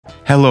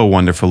Hello,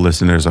 wonderful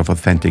listeners of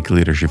Authentic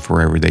Leadership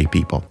for Everyday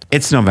People.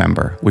 It's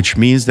November, which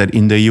means that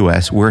in the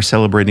US, we're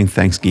celebrating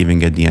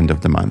Thanksgiving at the end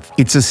of the month.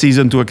 It's a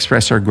season to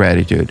express our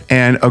gratitude,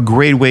 and a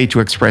great way to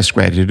express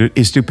gratitude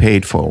is to pay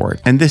it forward.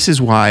 And this is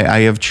why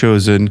I have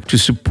chosen to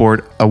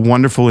support a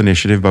wonderful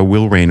initiative by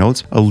Will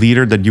Reynolds, a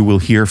leader that you will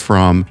hear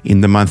from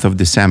in the month of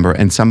December,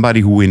 and somebody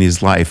who in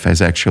his life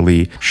has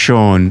actually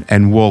shown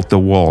and walked the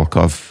walk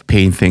of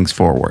paying things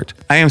forward.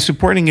 I am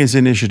supporting his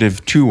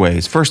initiative two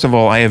ways. First of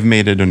all, I have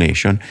made a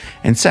donation.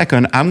 And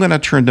second, I'm going to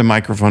turn the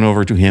microphone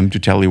over to him to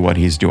tell you what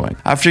he's doing.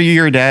 After you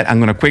hear that, I'm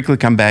going to quickly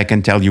come back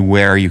and tell you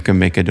where you can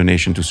make a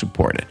donation to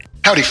support it.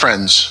 Howdy,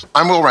 friends.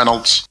 I'm Will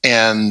Reynolds,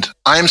 and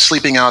I'm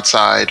sleeping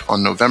outside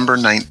on November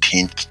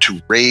 19th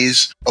to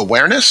raise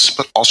awareness,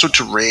 but also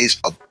to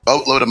raise a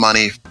boatload of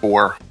money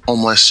for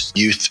homeless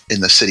youth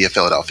in the city of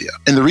Philadelphia.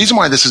 And the reason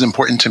why this is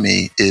important to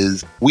me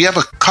is we have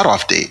a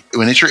cutoff date.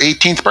 When it's your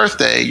 18th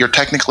birthday, you're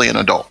technically an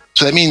adult.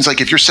 So that means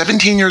if you're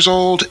 17 years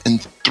old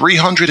and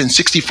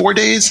 364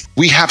 days,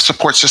 we have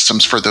support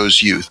systems for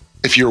those youth.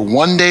 If you're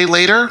 1 day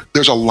later,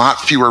 there's a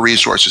lot fewer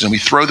resources, and we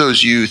throw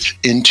those youth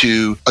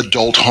into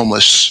adult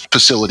homeless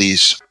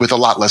facilities with a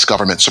lot less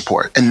government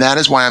support. And that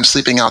is why I'm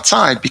sleeping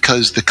outside,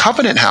 because the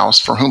Covenant House,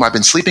 for whom I've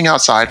been sleeping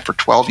outside for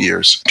 12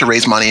 years to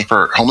raise money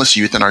for homeless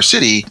youth in our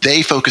city,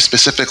 they focus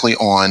specifically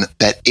on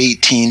that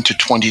 18 to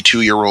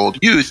 22-year-old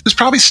youth who's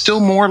probably still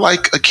more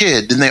like a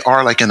kid than they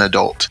are like an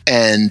adult.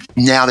 And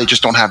now they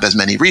just don't have as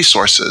many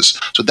resources.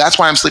 So that's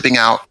why I'm sleeping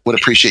out. Would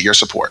appreciate your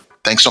support.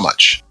 Thanks so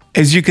much.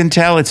 As you can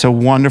tell, it's a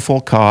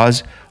wonderful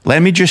cause.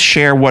 Let me just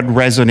share what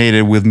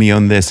resonated with me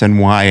on this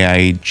and why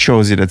I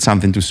chose it as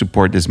something to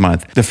support this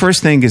month. The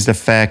first thing is the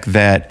fact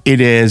that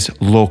it is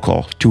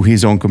local to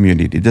his own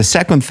community. The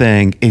second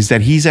thing is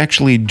that he's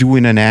actually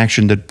doing an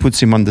action that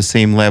puts him on the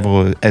same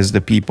level as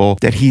the people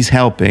that he's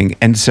helping.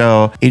 And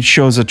so it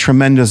shows a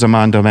tremendous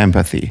amount of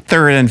empathy.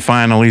 Third and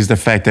finally is the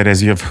fact that,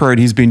 as you have heard,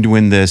 he's been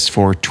doing this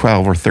for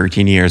 12 or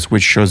 13 years,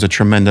 which shows a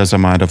tremendous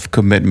amount of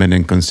commitment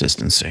and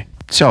consistency.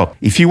 So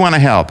if you want to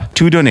help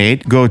to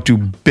donate, go to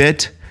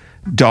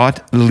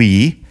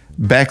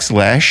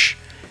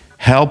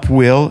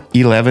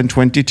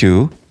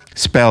bit.ly/helpwill1122,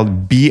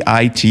 spelled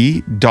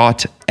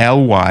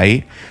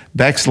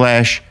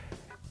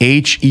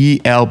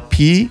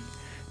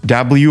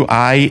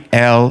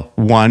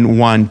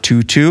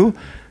bit.ly/HELPWIL1122.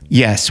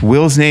 Yes,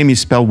 Will's name is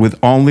spelled with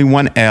only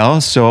one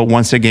L. So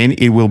once again,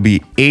 it will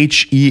be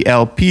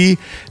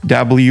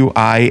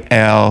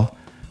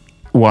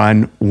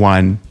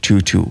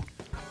HELPWIL1122.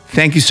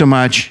 Thank you so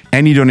much.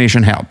 Any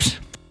donation helps.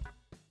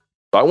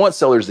 I want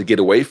sellers to get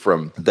away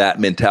from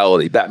that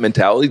mentality.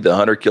 The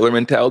hunter-killer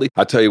mentality.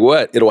 I tell you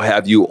what, it'll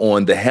have you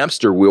on the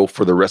hamster wheel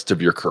for the rest of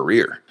your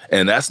career.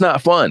 And that's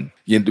not fun.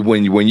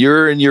 When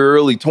you're in your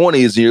early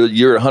 20s,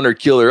 you're a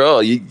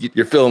hunter-killer.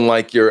 You're feeling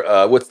like you're,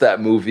 what's that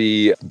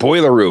movie?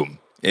 Boiler Room.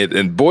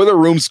 And Boiler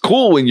Room's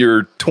cool when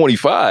you're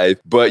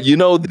 25, but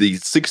the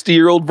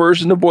 60-year-old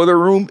version of Boiler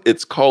Room,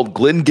 it's called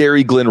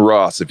Glengarry Glen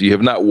Ross. If you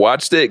have not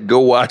watched it, go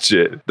watch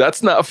it.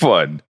 That's not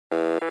fun.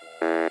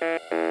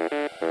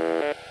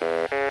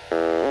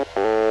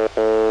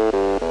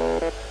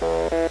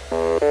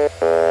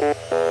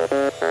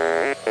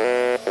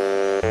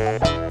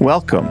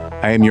 Welcome.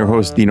 I am your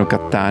host, Dino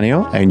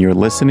Cattaneo, and you're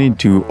listening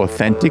to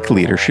Authentic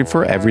Leadership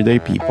for Everyday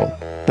People,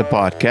 the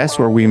podcast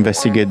where we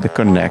investigate the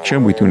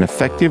connection between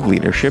effective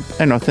leadership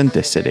and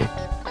authenticity.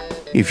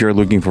 If you're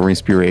looking for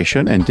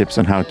inspiration and tips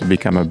on how to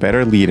become a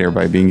better leader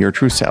by being your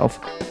true self,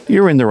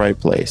 you're in the right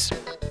place.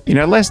 In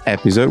our last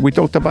episode, we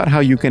talked about how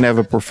you can have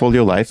a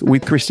portfolio life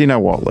with Christina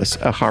Wallace,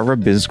 a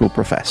Harvard Business School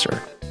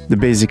professor. The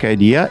basic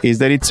idea is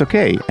that it's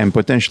okay and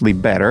potentially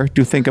better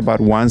to think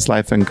about one's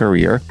life and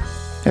career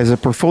as a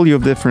portfolio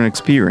of different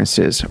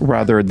experiences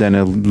rather than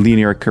a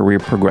linear career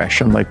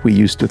progression like we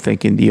used to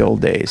think in the old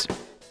days.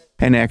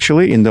 And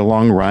actually, in the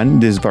long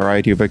run, this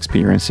variety of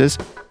experiences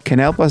can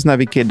help us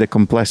navigate the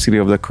complexity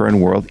of the current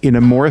world in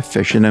a more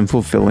efficient and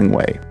fulfilling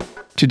way.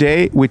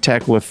 Today, we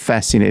tackle a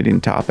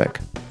fascinating topic.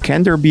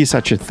 Can there be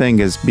such a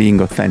thing as being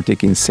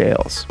authentic in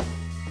sales?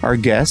 Our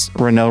guest,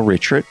 Ronell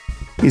Richard,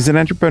 is an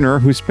entrepreneur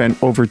who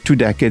spent over 2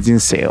 decades in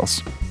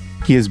sales.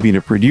 He has been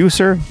a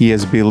producer, he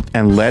has built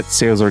and led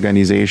sales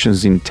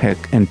organizations in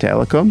tech and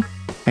telecom,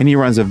 and he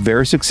runs a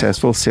very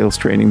successful sales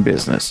training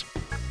business.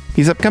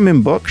 His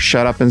upcoming book,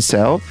 Shut Up and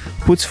Sell,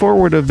 puts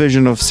forward a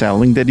vision of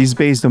selling that is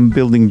based on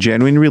building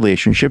genuine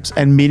relationships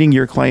and meeting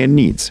your client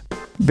needs.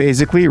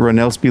 Basically,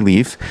 Ronell's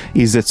belief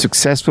is that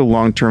successful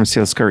long-term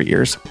sales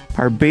careers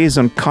are based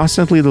on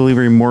constantly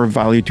delivering more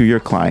value to your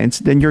clients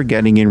than you're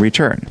getting in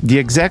return. The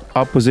exact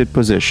opposite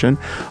position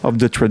of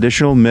the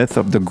traditional myth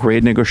of the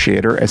great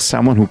negotiator as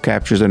someone who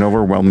captures an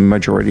overwhelming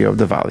majority of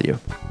the value.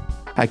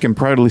 I can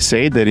proudly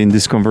say that in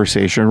this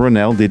conversation,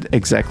 Ronell did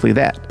exactly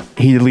that.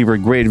 He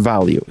delivered great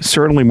value,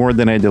 certainly more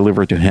than I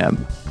delivered to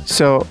him.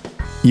 So,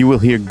 you will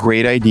hear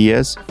great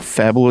ideas,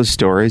 fabulous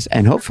stories,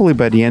 and hopefully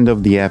by the end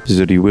of the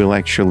episode, you will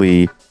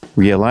actually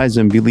realize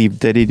and believe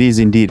that it is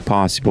indeed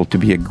possible to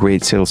be a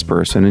great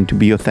salesperson and to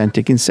be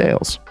authentic in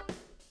sales.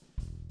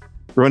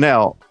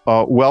 Ronell,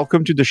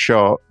 welcome to the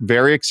show.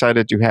 Very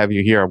excited to have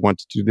you here. I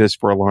wanted to do this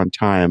for a long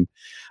time.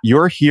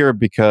 You're here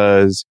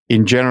because,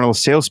 in general,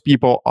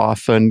 salespeople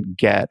often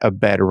get a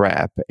bad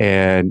rep.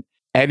 And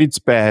at its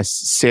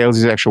best, sales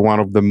is actually one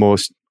of the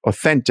most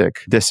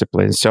authentic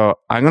disciplines. So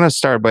I'm going to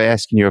start by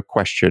asking you a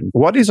question.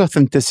 What is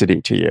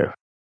authenticity to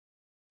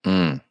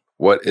you?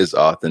 What is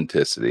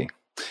authenticity?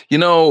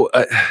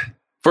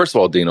 First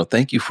of all, Dino,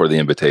 thank you for the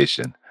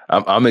invitation.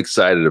 I'm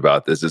excited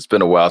about this. It's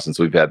been a while since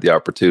we've had the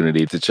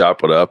opportunity to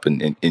chop it up,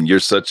 and you're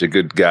such a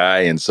good guy.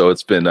 And so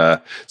it's been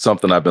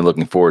something I've been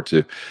looking forward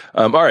to.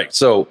 All right.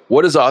 So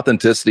what is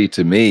authenticity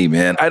to me,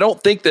 man? I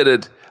don't think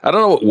that I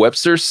don't know what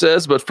Webster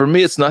says, but for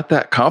me, it's not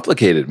that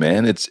complicated,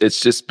 man. It's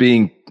just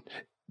being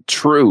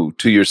true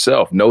to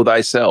yourself, know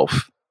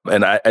thyself.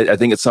 And I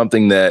think it's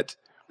something that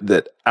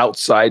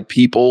outside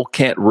people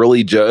can't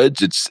really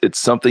judge. It's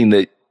something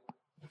that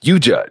you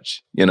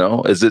judge,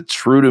 is it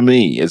true to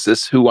me? Is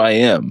this who I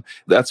am?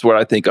 That's what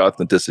I think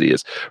authenticity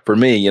is. For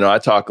me, I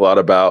talk a lot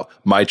about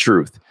my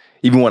truth.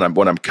 Even when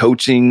I'm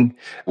coaching,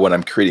 when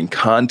I'm creating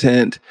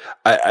content,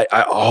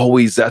 I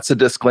always, that's a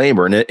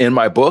disclaimer. And in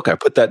my book, I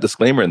put that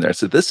disclaimer in there. I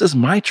said, this is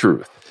my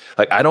truth.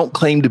 Like, I don't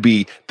claim to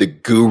be the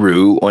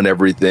guru on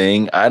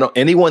everything.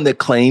 Anyone that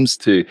claims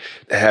to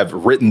have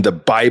written the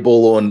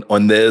Bible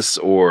on this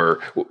or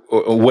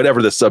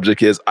whatever the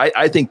subject is,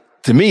 I think,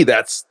 to me,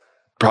 that's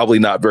probably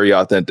not very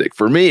authentic.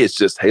 For me, it's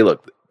just, hey,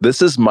 look,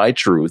 this is my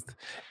truth.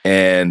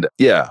 And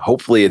yeah,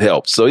 hopefully it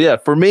helps. So yeah,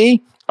 for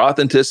me,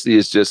 authenticity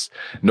is just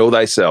know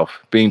thyself,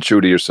 being true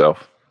to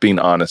yourself, being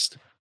honest.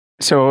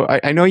 So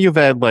I know you've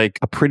had like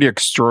a pretty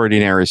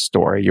extraordinary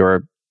story. You're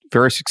a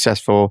very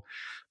successful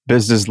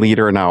business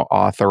leader, now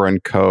author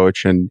and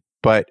coach,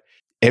 but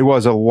it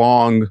was a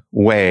long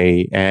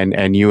way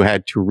and you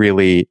had to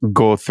really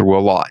go through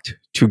a lot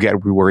to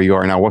get where you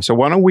are now. So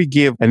why don't we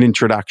give an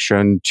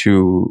introduction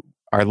to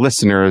our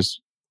listeners,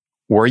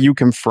 where you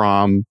come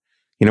from,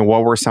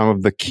 what were some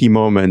of the key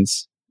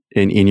moments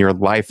in your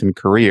life and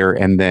career,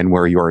 and then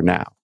where you are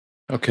now.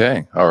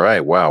 Okay. All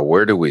right. Wow.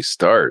 Where do we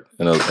start?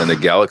 In a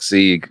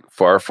galaxy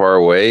far, far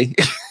away?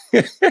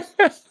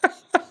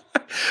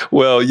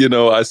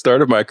 Well, I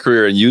started my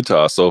career in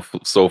Utah. So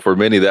for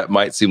many, that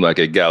might seem like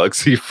a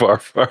galaxy far,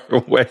 far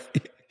away.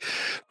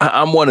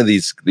 I'm one of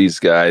these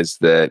guys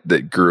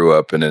that grew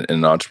up in an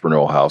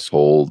entrepreneurial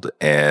household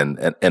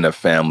and a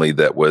family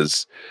that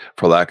was,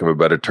 for lack of a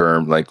better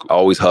term, like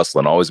always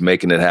hustling, always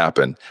making it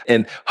happen,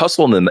 and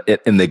hustling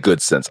in the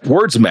good sense.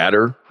 Words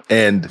matter,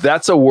 and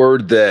that's a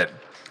word that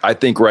I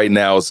think right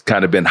now has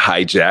kind of been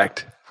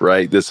hijacked.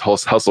 Right, this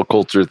hustle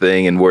culture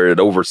thing, and where it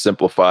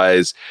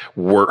oversimplifies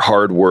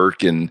hard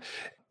work and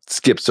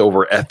skips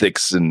over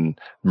ethics and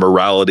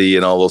morality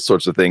and all those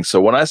sorts of things.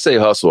 So when I say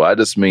hustle, I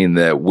just mean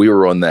that we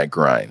were on that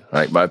grind.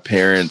 Right, my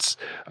parents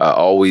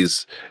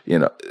always,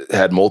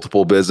 had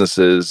multiple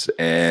businesses,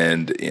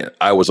 and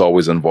I was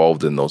always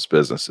involved in those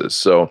businesses.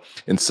 So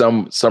in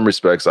some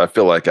respects, I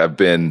feel like I've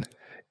been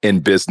in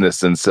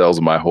business and sales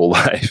my whole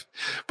life.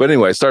 But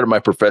anyway, I started my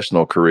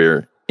professional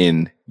career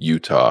in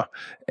Utah.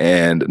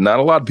 And not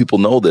a lot of people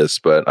know this,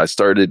 but I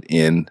started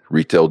in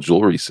retail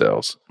jewelry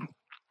sales.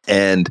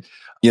 And,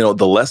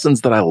 the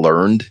lessons that I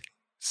learned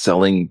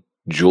selling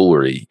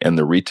jewelry in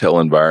the retail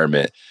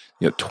environment,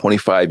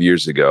 25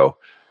 years ago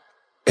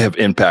have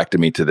impacted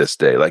me to this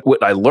day. Like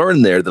what I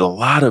learned there that a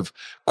lot of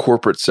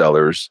corporate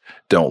sellers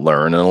don't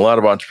learn and a lot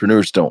of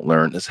entrepreneurs don't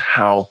learn is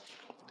how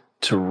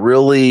to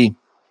really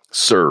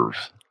serve.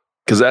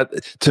 Because that,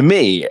 to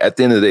me, at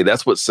the end of the day,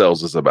 that's what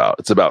sales is about.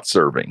 It's about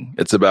serving.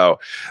 It's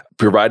about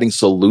providing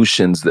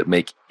solutions that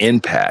make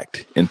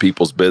impact in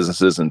people's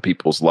businesses and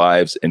people's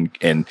lives,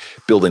 and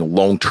building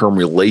long-term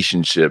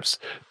relationships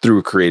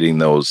through creating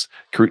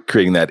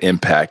that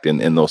impact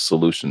in those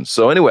solutions.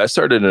 So anyway, I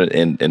started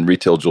in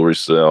retail jewelry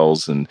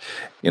sales and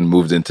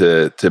moved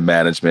into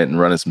management and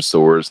running some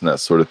stores and that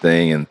sort of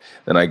thing. And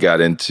then I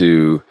got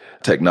into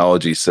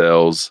technology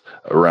sales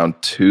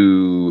around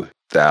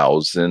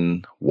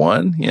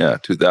 2001. Yeah,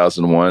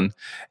 2001.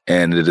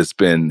 And it has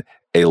been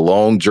a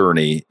long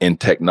journey in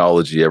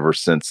technology ever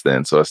since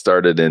then. So I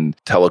started in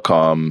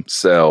telecom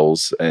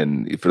sales.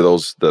 And for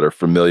those that are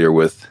familiar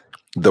with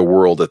the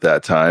world at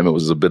that time, it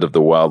was a bit of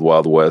the wild,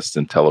 wild west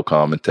in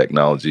telecom and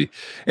technology.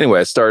 Anyway,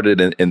 I started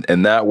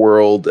in that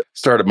world,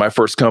 started my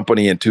first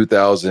company in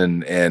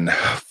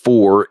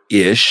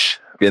 2004-ish.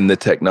 In the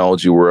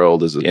technology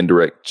world as an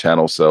indirect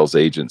channel sales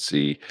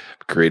agency,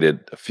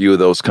 created a few of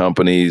those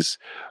companies.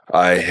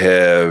 I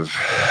have,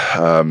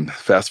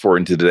 fast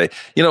forwarding to today,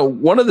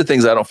 one of the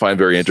things I don't find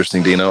very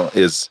interesting, Dino,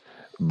 is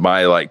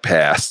my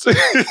past.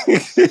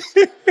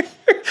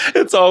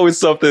 It's always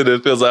something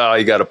that feels like,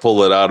 you got to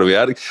pull it out of me.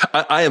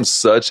 I am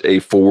such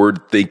a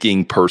forward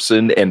thinking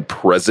person and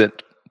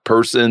present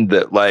person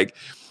that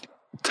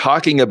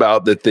talking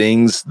about the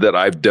things that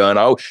I've done.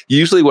 I'll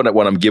usually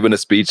when I'm giving a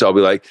speech, I'll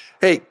be like,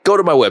 hey, go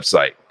to my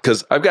website.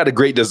 because I've got a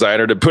great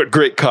designer to put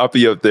great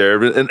copy up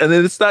there. And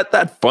it's not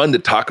that fun to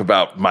talk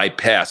about my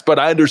past, but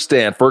I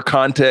understand for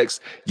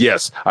context.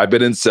 Yes, I've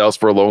been in sales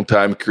for a long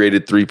time,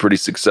 created 3 pretty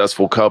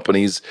successful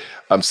companies.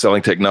 I'm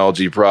selling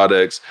technology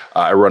products.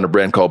 I run a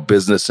brand called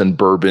Business and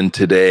Bourbon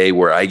today,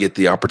 where I get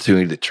the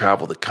opportunity to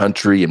travel the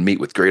country and meet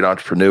with great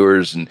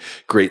entrepreneurs and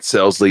great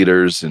sales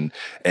leaders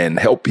and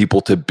help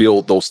people to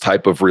build those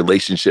type of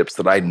relationships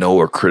that I know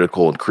are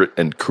critical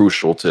and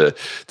crucial to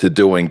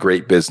doing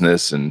great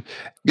business. And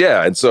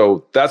yeah, and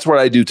so that's what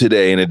I do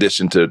today, in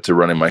addition to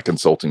running my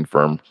consulting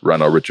firm,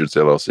 Ronald Richards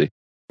LLC.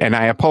 And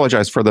I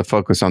apologize for the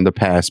focus on the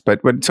past,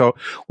 but so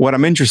what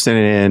I'm interested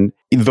in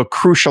the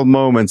crucial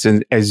moments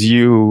as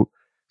you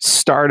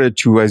started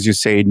to, as you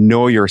say,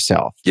 know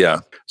yourself.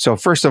 Yeah. So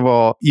first of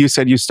all, you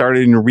said you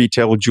started in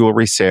retail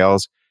jewelry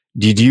sales.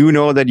 Did you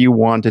know that you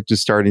wanted to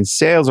start in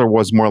sales, or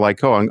was more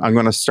like, oh, I'm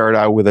going to start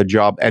out with a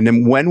job? And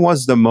then when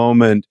was the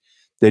moment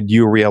that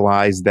you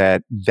realized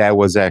that that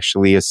was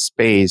actually a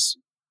space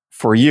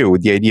for you,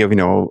 the idea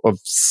of, of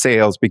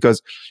sales,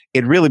 because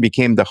it really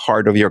became the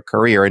heart of your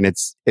career, and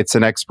it's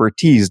an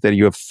expertise that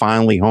you have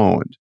finally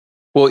honed?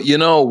 Well,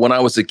 when I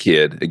was a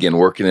kid, again,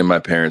 working in my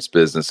parents'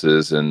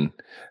 businesses and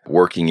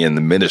working in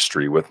the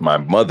ministry with my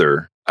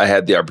mother, I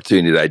had the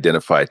opportunity to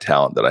identify a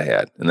talent that I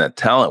had. And that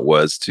talent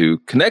was to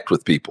connect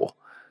with people,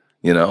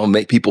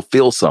 make people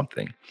feel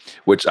something,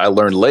 which I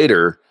learned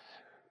later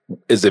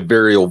is a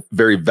very,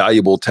 very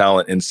valuable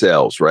talent in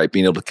sales, right?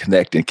 Being able to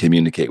connect and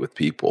communicate with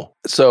people.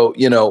 So,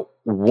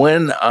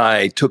 when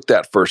I took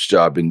that first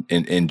job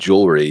in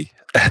jewelry,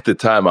 at the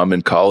time I'm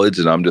in college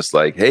and I'm just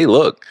like, hey,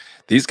 look,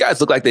 these guys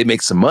look like they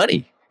make some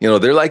money.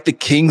 They're like the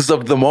kings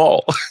of them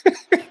all.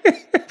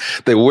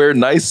 They wear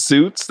nice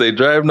suits. They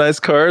drive nice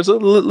cars.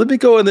 Let me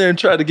go in there and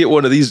try to get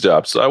one of these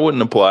jobs. So I went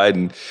and applied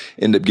and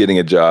ended up getting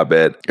a job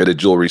at a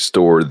jewelry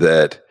store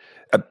that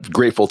I'm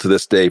grateful to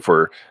this day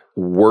for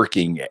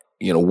working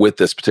with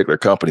this particular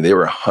company. They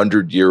were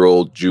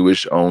 100-year-old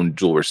Jewish-owned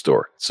jewelry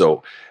store.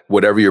 So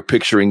whatever you're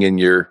picturing in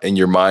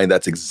your mind,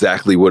 that's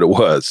exactly what it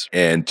was.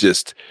 And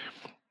just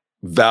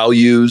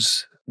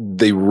values,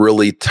 they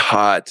really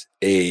taught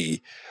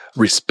a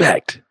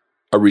respect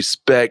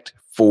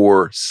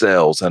for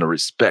sales and a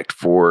respect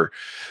for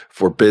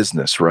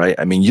business, right?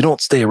 I mean, you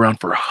don't stay around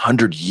for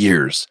 100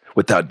 years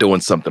without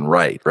doing something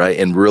right?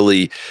 And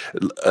really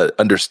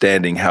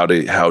understanding how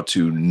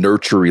to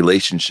nurture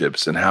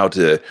relationships and how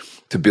to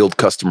build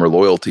customer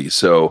loyalty.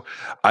 So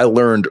I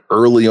learned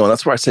early on,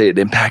 that's why I say it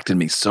impacted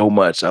me so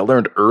much. I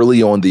learned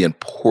early on the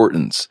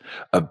importance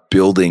of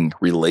building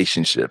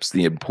relationships,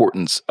 the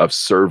importance of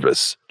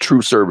service,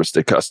 true service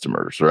to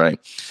customers, right?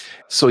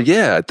 So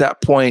yeah, at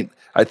that point,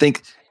 I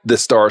think the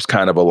stars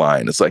kind of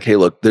align. It's like, hey,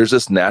 look, there's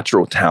this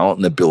natural talent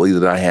and ability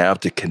that I have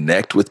to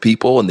connect with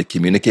people and to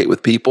communicate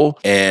with people.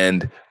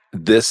 And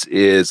this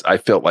is, I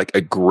felt like,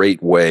 a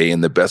great way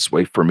and the best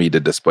way for me to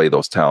display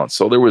those talents.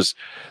 So there was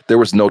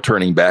no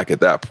turning back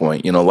at that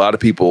point. A lot of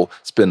people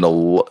spend a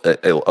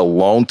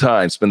long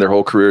time, spend their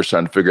whole careers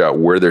trying to figure out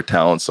where their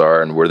talents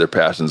are and where their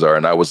passions are.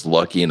 And I was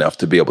lucky enough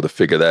to be able to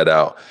figure that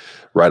out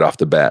right off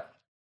the bat.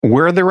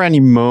 Were there any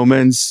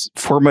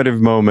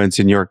formative moments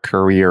in your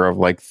career of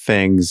like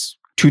things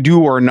to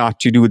do or not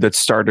to do that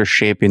started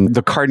shaping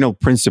the cardinal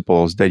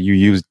principles that you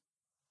use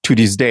to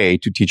this day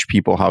to teach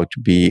people how to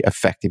be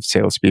effective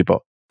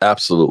salespeople?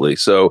 Absolutely.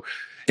 So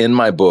in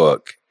my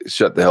book,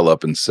 Shut the Hell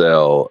Up and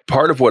Sell,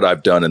 part of what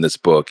I've done in this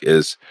book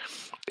is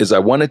I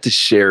wanted to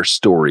share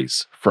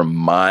stories from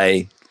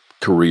my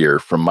career,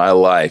 from my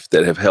life,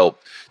 that have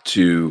helped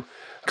to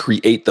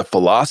create the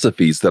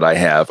philosophies that I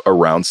have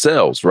around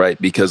sales, right?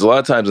 Because a lot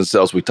of times in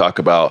sales, we talk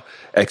about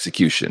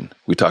execution.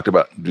 We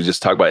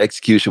just talk about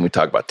execution. We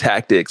talk about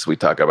tactics. We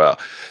talk about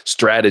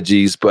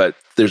strategies, but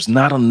there's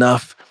not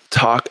enough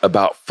talk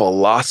about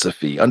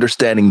philosophy,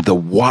 understanding the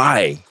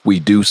why we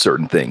do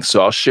certain things.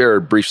 So I'll share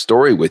a brief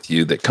story with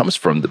you that comes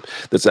from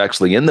that's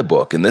actually in the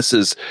book. And this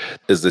is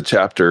the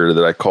chapter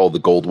that I call the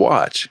Gold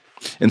Watch.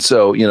 And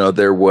so,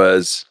 there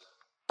was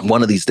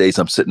one of these days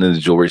I'm sitting in the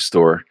jewelry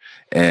store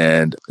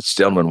and this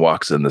gentleman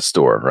walks in the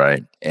store,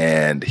 right?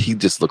 And he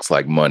just looks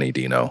like money,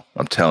 Dino.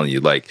 I'm telling you,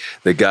 like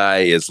the guy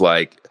is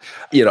like,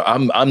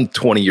 I'm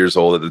 20 years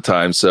old at the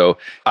time. So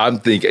I'm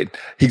thinking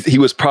he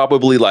was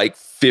probably like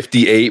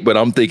 58, but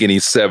I'm thinking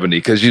he's 70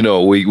 because,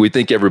 we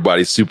think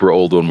everybody's super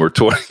old when we're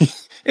 20.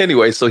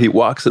 Anyway, so he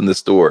walks in the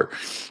store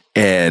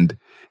and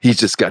he's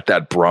just got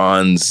that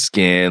bronze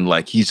skin,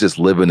 like he's just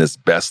living his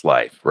best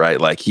life, right?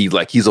 Like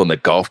he's on the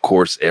golf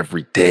course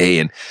every day.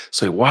 And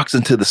so he walks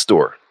into the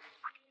store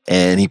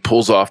and he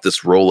pulls off this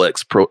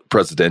Rolex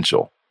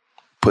Presidential,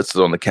 puts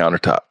it on the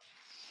countertop,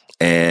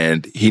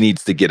 and he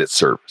needs to get it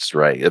serviced,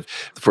 right?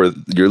 For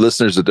your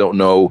listeners that don't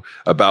know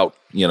about,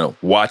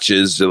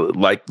 watches,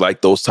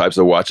 like those types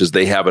of watches,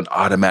 they have an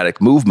automatic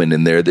movement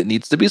in there that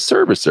needs to be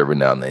serviced every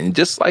now and then. And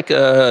just like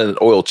an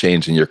oil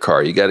change in your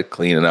car, you got to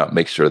clean it out,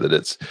 make sure that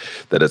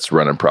it's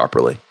running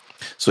properly.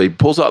 So he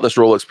pulls out this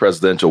Rolex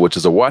Presidential, which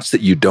is a watch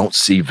that you don't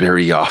see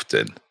very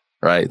often.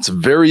 right? It's a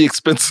very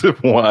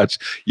expensive watch.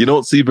 You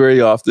don't see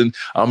very often.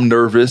 I'm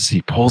nervous.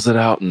 He pulls it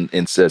out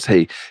and says,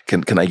 hey,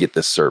 can I get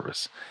this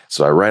service?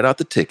 So I write out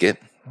the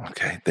ticket.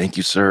 Okay, thank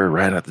you, sir.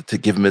 Write out the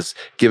ticket.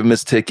 Give him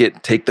his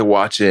ticket. Take the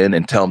watch in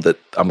and tell him that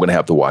I'm going to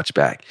have the watch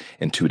back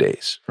in 2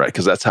 days, right?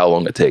 Because that's how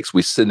long it takes.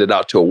 We send it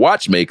out to a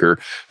watchmaker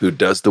who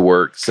does the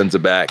work, sends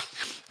it back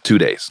 2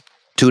 days.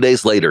 2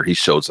 days later, he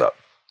shows up,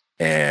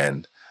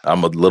 and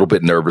I'm a little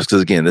bit nervous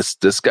because, again,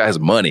 this guy's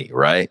money,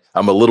 right?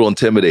 I'm a little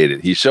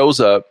intimidated. He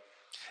shows up,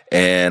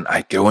 and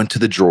I go into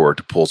the drawer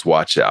to pull his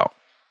watch out.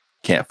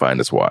 Can't find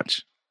his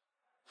watch.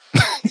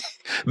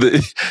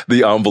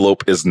 The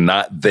envelope is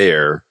not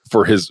there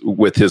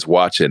with his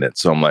watch in it.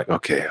 So I'm like,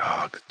 okay,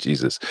 oh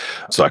Jesus.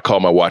 So I call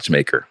my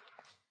watchmaker.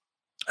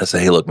 I say,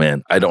 hey, look,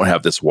 man, I don't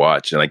have this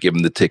watch. And I give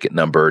him the ticket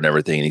number and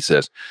everything. And he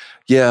says,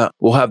 yeah,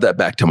 we'll have that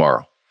back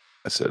tomorrow.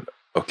 I said,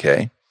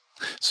 okay.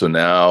 So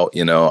now,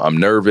 I'm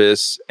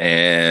nervous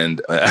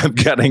and I've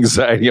got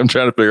anxiety. I'm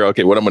trying to figure out,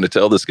 okay, what I'm going to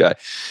tell this guy.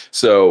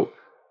 So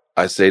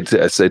I say to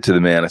the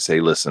man, I say,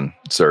 listen,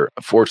 sir,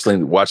 unfortunately,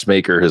 the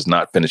watchmaker has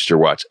not finished your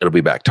watch. It'll be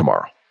back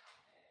tomorrow.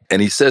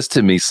 And he says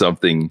to me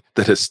something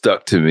that has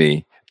stuck to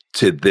me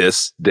to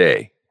this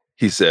day.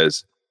 He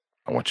says,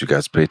 I want you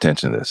guys to pay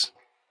attention to this.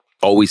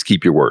 Always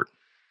keep your word.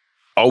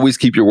 Always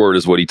keep your word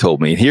is what he told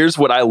me. And here's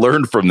what I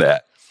learned from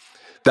that.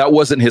 That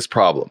wasn't his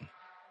problem.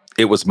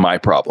 It was my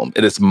problem.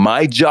 It is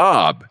my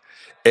job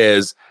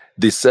as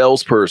the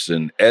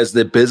salesperson, as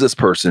the business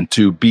person,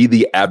 to be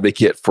the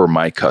advocate for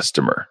my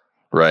customer,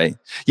 right?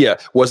 Yeah.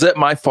 Was it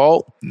my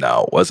fault?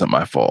 No, it wasn't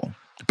my fault.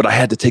 But I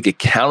had to take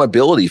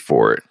accountability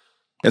for it.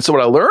 And so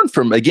what I learned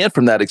from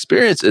that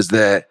experience is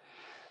that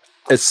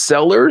as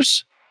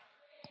sellers,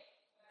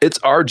 it's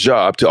our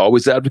job to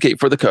always advocate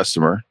for the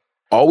customer,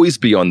 always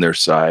be on their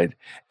side,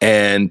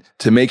 and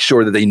to make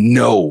sure that they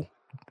know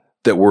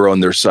that we're on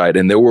their side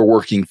and that we're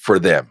working for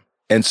them.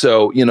 And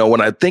so,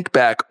 when I think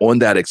back on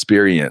that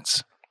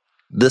experience,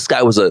 this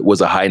guy was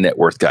a high net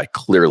worth guy,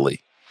 clearly.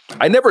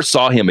 I never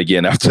saw him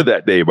again after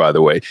that day, by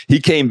the way.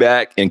 He came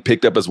back and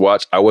picked up his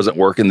watch. I wasn't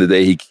working the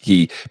day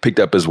he picked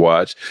up his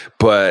watch,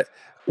 but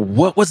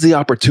what was the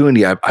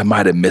opportunity I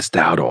might have missed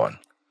out on?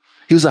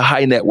 He was a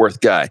high net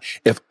worth guy.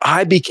 If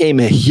I became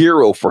a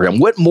hero for him,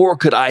 what more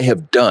could I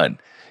have done,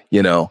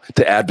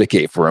 to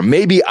advocate for him?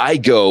 Maybe I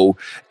go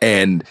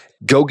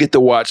get the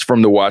watch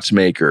from the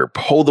watchmaker,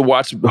 hold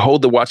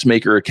the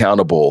watchmaker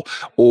accountable,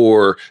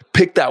 or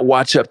pick that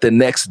watch up the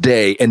next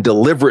day and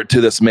deliver it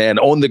to this man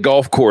on the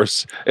golf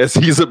course as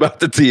he's about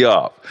to tee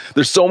off.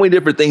 There's so many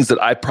different things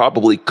that I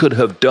probably could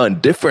have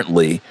done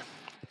differently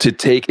to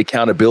take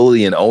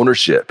accountability and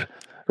ownership,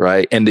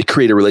 right? And to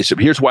create a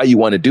relationship. Here's why you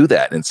want to do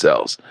that in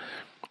sales.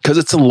 Because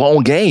it's a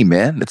long game,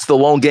 man. It's the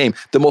long game.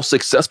 The most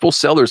successful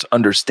sellers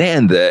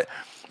understand that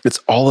it's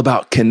all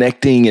about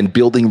connecting and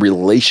building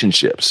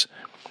relationships.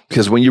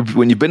 Because when you've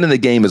been in the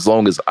game as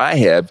long as I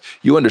have,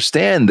 you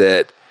understand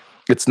that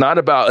it's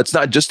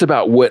not just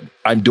about what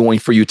I'm doing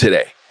for you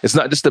today. It's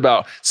not just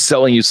about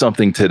selling you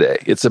something today.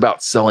 It's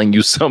about selling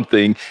you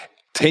something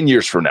 10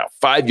 years from now,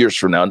 5 years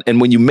from now. And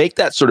when you make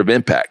that sort of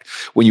impact,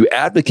 when you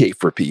advocate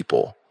for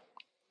people,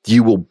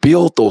 you will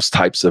build those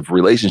types of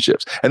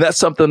relationships. And that's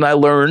something I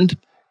learned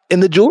in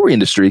the jewelry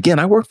industry. Again,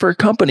 I worked for a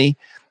company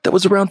that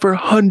was around for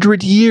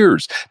 100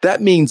 years.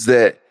 That means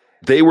that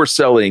they were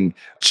selling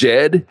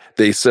Jed.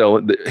 They sell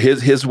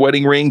his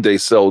wedding ring. They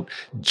sold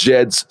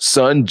Jed's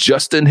son,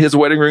 Justin, his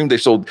wedding ring. They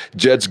sold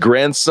Jed's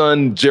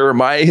grandson,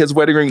 Jeremiah, his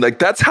wedding ring. Like,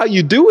 that's how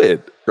you do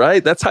it,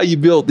 right? That's how you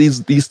build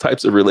these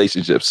types of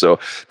relationships. So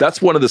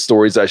that's one of the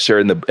stories I share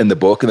in the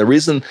book. And the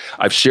reason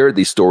I've shared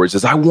these stories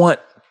is I want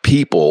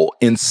people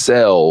in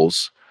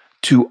sales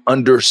to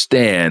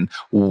understand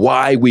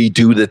why we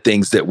do the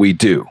things that we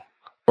do,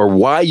 or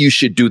why you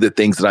should do the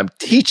things that I'm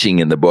teaching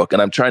in the book.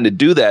 And I'm trying to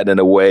do that in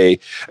a way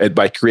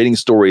by creating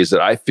stories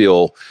that I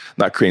feel,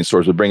 not creating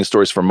stories, but bringing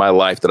stories from my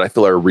life that I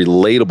feel are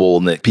relatable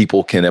and that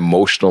people can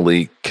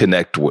emotionally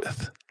connect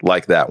with,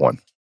 like that one.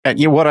 And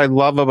what I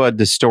love about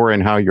the story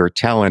and how you're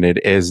telling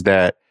it is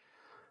that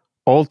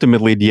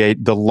ultimately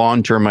the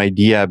long-term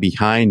idea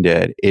behind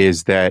it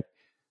is that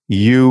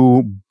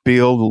you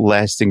build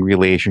lasting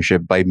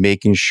relationship by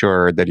making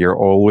sure that you're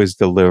always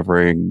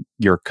delivering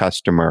your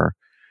customer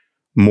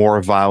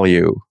more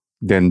value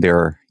than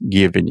they're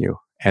giving you.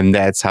 And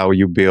that's how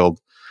you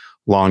build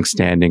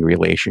long-standing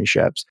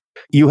relationships.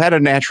 You had a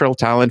natural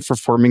talent for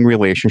forming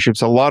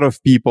relationships. A lot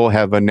of people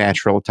have a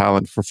natural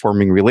talent for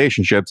forming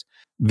relationships.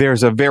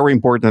 There's a very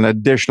important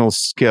additional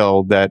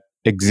skill that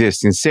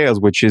exists in sales,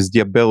 which is the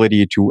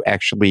ability to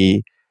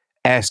actually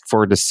ask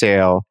for the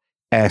sale,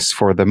 ask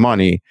for the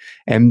money.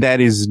 And that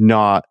is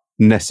not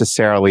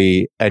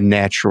necessarily a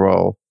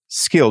natural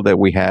skill that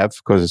we have,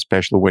 because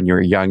especially when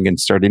you're young and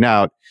starting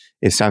out,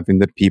 is something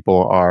that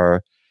people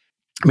are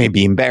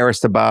maybe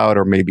embarrassed about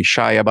or maybe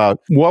shy about.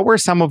 What were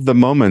some of the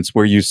moments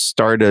where you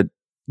started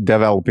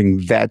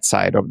developing that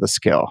side of the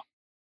skill?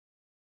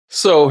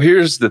 So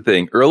here's the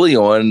thing. Early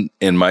on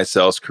in my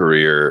sales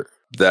career,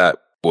 that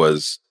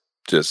was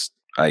just,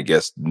 I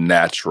guess,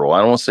 natural. I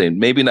don't want to say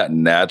maybe not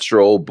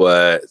natural,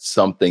 but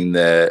something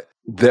that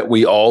that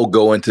we all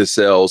go into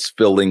sales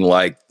feeling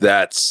like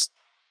that's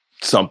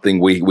something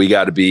we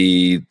got to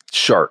be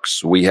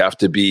sharks. We have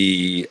to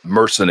be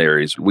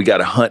mercenaries. We got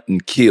to hunt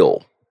and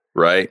kill,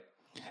 right?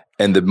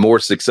 And the more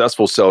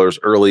successful sellers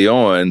early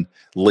on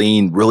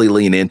really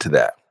lean into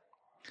that.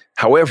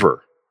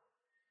 However,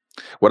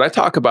 what I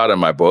talk about in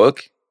my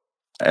book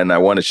and I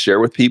want to share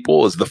with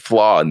people is the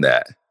flaw in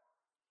that.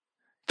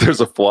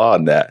 There's a flaw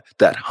in that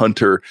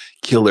hunter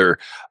killer.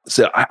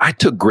 So I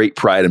took great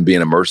pride in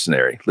being a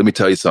mercenary. Let me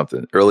tell you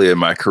something. Early in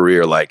my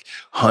career, like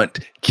hunt,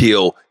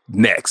 kill,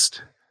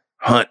 next.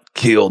 Hunt,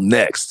 kill,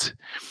 next.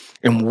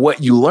 And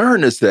what you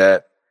learn is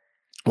that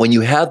when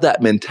you have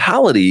that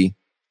mentality,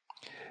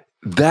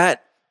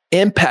 that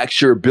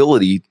impacts your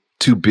ability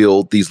to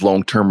build these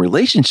long-term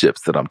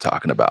relationships that I'm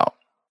talking about.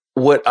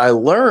 What I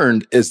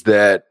learned is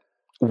that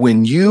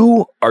when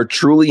you are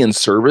truly in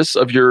service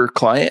of your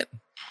client,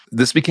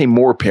 this became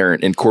more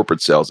apparent in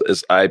corporate sales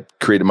as I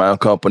created my own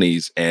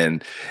companies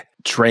and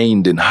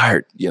trained and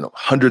hired,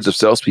 hundreds of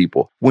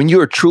salespeople. When you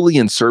are truly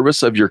in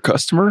service of your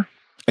customer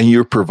and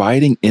you're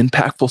providing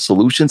impactful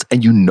solutions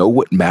and you know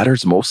what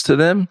matters most to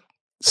them,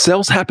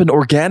 sales happen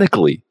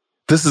organically.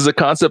 This is a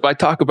concept I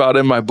talk about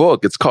in my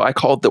book. I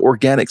call it the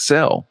organic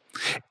sell.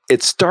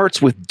 It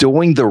starts with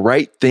doing the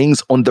right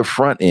things on the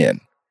front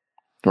end,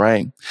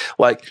 right?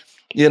 Like,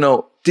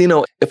 Dino,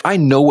 if I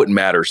know what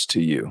matters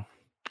to you,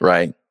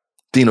 right?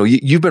 Dino,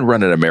 you've been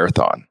running a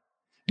marathon.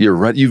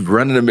 You've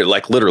run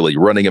like literally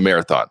running a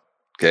marathon.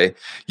 Okay.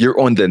 You're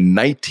on the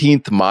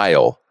 19th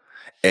mile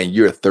and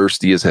you're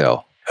thirsty as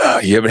hell.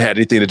 You haven't had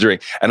anything to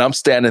drink. And I'm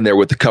standing there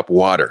with a cup of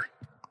water.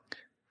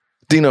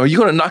 Dino, are you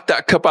going to knock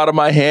that cup out of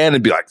my hand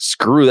and be like,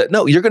 screw that?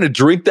 No, you're going to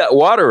drink that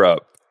water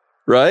up.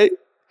 Right.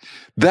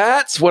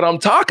 That's what I'm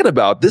talking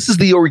about. This is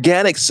the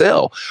organic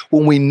sell.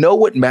 When we know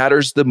what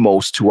matters the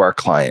most to our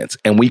clients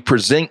and we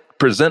present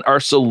our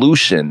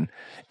solution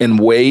in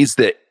ways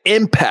that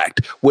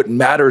impact what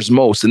matters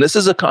most. And this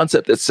is a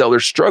concept that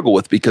sellers struggle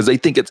with because they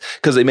think it's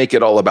because they make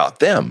it all about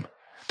them.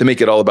 They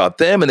make it all about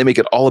them and they make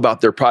it all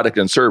about their product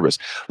and service.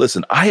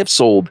 Listen, I have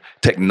sold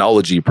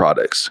technology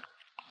products.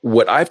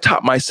 What I've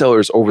taught my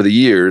sellers over the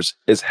years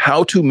is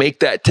how to make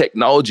that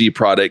technology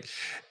product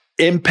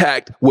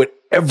impact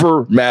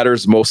whatever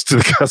matters most to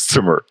the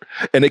customer.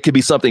 And it could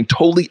be something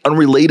totally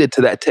unrelated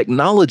to that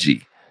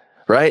technology.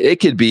 Right? It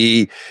could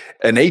be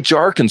an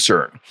HR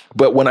concern.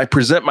 But when I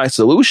present my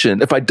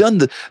solution, if I've done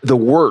the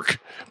work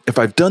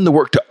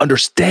to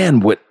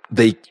understand what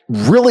they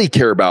really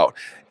care about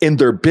in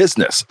their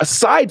business,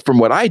 aside from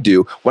what I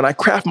do, when I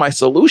craft my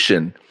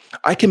solution,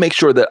 I can make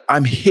sure that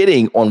I'm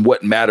hitting on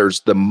what matters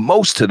the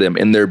most to them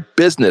in their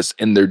business,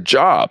 in their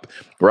job,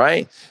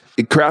 right?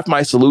 Craft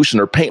my solution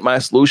or paint my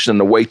solution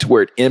in a way to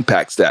where it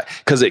impacts that,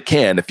 because it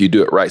can if you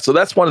do it right. So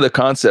that's one of the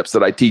concepts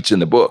that I teach in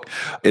the book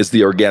is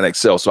the organic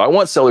sell. So I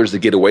want sellers to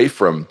get away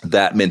from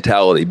that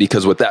mentality,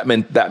 because with that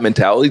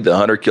mentality, the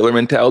hunter killer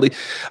mentality,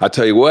 I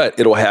tell you what,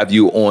 it'll have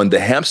you on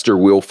the hamster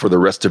wheel for the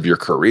rest of your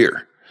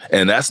career.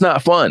 And that's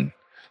not fun.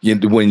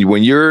 When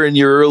you're in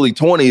your early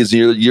 20s,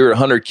 you're a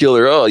hunter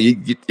killer. Oh,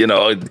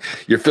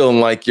 you're feeling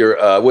like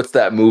you're what's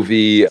that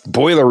movie,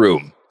 Boiler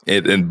Room.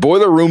 And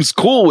Boiler Room's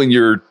cool when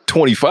you're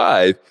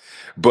 25,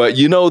 but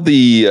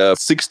the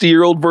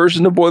 60-year-old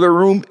version of Boiler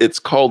Room, it's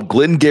called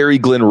Glengarry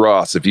Glen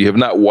Ross. If you have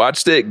not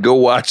watched it, go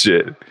watch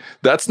it.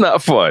 That's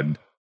not fun.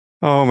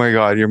 Oh my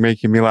God, you're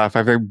making me laugh.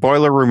 I think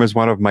Boiler Room is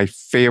one of my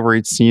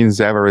favorite scenes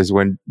ever, is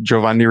when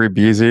Giovanni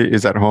Ribisi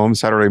is at home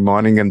Saturday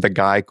morning and the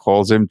guy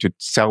calls him to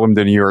sell him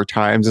the New York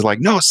Times. He's like,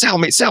 no, sell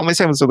me. So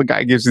the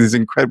guy gives you this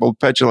incredible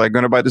pitch, like,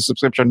 going to buy the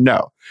subscription?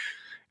 No.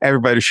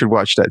 Everybody should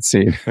watch that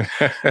scene.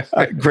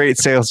 Great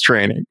sales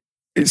training.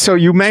 So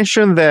you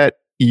mentioned that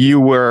you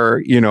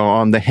were,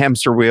 on the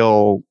hamster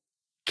wheel,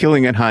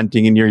 killing and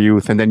hunting in your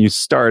youth, and then you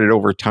started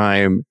over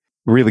time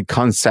really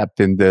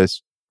concepting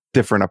this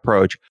different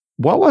approach.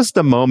 What was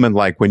the moment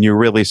like when you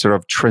really sort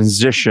of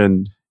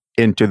transitioned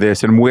into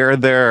this, and were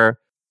there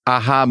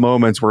aha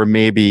moments where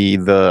maybe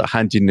the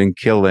hunting and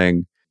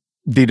killing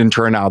didn't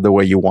turn out the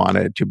way you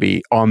wanted it to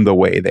be on the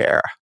way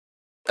there?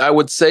 I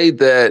would say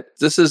that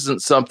this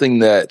isn't something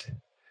that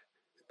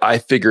I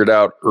figured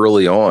out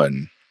early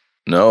on.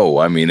 No,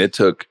 I mean, it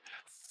took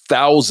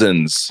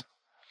thousands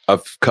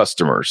of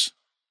customers.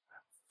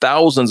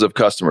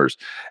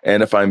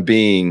 And if I'm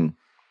being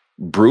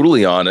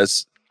brutally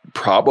honest,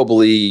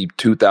 probably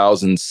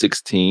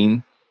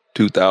 2016,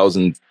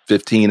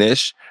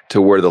 2015-ish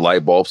to where the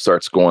light bulb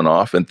starts going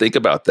off. And think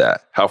about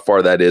that, how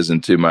far that is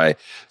into my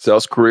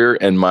sales career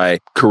and my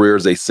career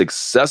as a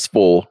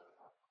successful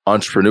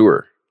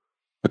entrepreneur.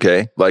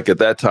 Okay. Like at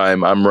that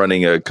time, I'm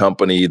running a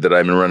company that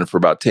I've been running for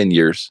about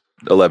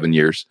 11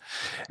 years.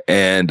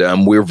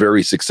 And we're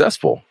very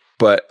successful.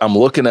 But I'm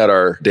looking at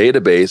our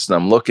database and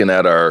I'm looking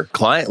at our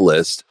client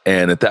list.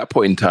 And at that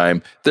point in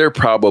time,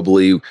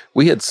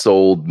 we had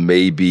sold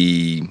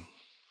maybe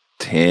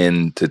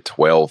 10 to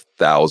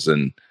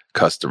 12,000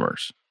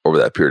 customers over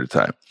that period of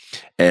time.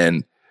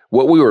 And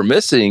what we were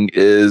missing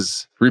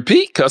is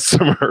repeat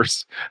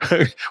customers.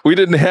 We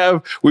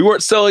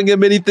weren't selling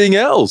them anything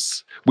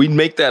else. We'd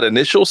make that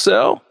initial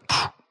sell,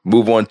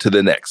 move on to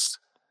the next.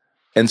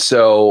 And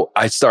so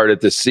I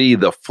started to see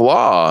the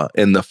flaw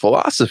in the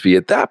philosophy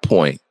at that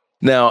point.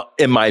 Now,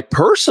 in my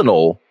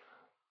personal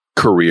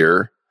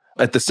career,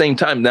 at the same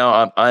time,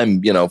 now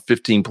I'm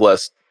 15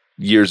 plus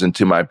years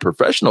into my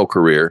professional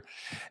career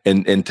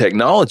in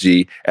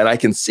technology, and I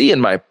can see in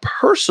my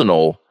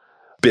personal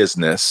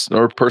business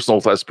or personal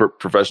plus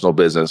professional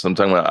business, I'm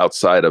talking about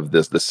outside of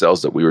the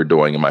sales that we were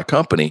doing in my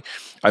company,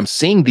 I'm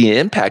seeing the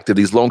impact of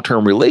these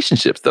long-term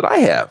relationships that I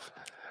have,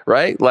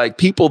 right? Like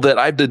people that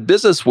I did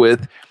business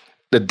with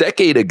a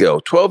decade ago,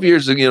 12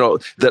 years ago,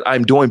 that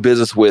I'm doing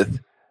business with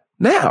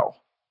now.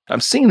 I'm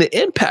seeing the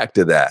impact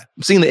of that.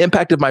 I'm seeing the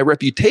impact of my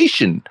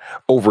reputation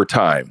over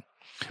time.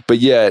 But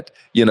yet,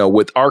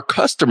 with our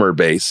customer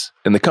base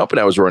and the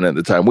company I was running at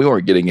the time, we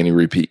weren't getting any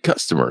repeat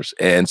customers.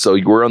 And so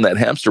we're on that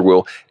hamster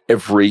wheel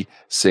every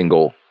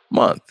single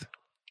month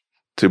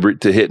to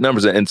hit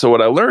numbers. And so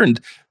what I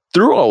learned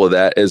through all of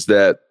that is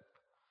that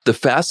the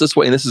fastest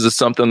way, and this is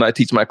something I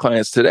teach my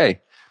clients today,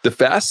 the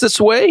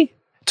fastest way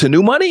to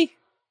new money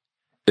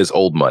is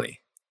old money.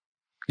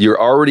 You're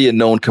already a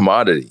known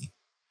commodity.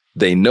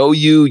 They know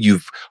you.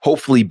 You've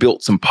hopefully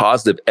built some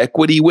positive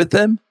equity with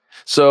them.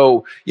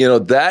 So,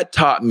 that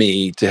taught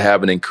me to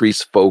have an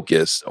increased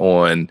focus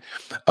on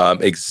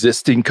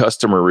existing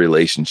customer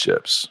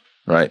relationships,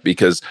 right?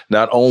 Because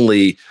not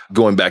only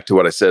going back to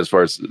what I said, as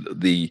far as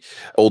the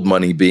old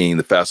money being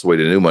the fastest way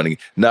to new money,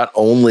 not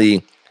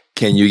only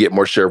can you get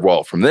more share of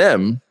wallet from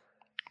them,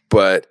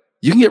 but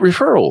you can get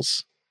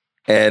referrals.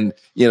 And,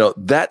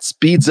 that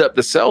speeds up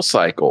the sales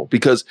cycle,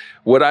 because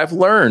what I've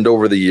learned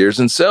over the years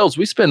in sales,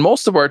 we spend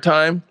most of our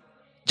time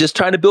just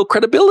trying to build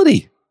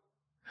credibility.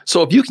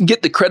 So if you can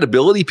get the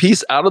credibility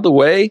piece out of the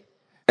way,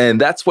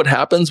 and that's what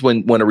happens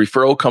when a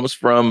referral comes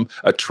from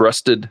a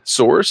trusted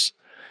source,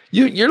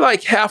 you're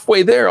like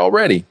halfway there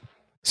already.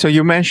 So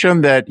you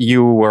mentioned that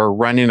you were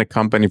running a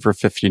company for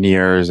 15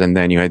 years and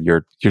then you had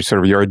your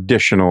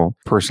additional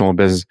personal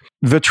business.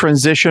 The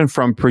transition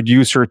from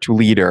producer to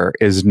leader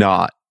is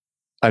not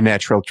a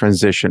natural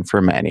transition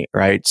for many,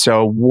 right?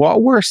 So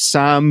what were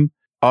some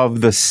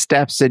of the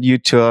steps that you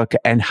took,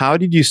 and how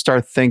did you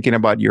start thinking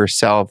about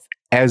yourself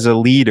as a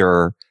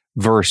leader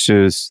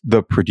versus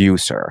the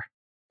producer?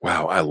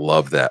 Wow, I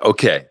love that.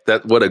 Okay,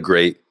 what a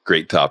great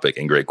topic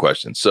and great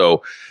question.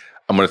 So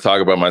I'm going to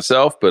talk about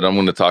myself, but I'm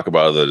going to talk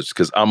about others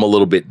because I'm a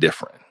little bit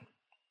different.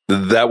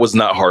 That was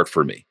not hard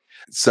for me.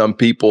 Some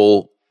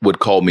people would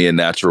call me a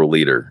natural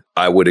leader.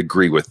 I would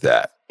agree with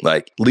that.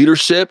 Like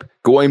leadership,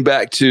 going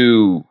back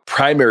to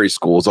primary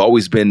school, has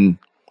always been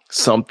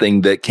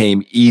something that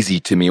came easy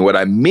to me. What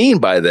I mean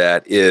by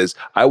that is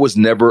I was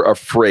never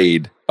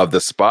afraid of the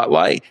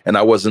spotlight, and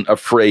I wasn't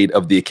afraid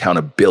of the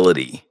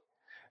accountability.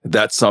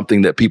 That's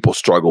something that people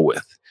struggle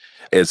with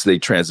as they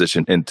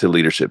transition into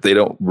leadership. They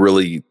don't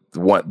really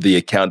want the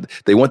account.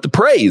 They want the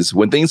praise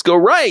when things go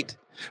right,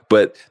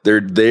 but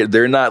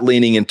they're not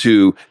leaning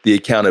into the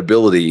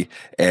accountability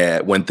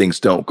when things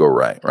don't go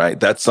right. Right.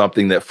 That's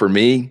something that for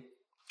me,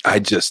 I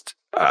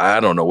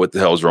don't know what the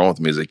hell was wrong with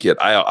me as a kid.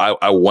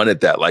 I wanted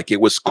that. Like, it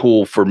was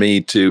cool for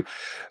me to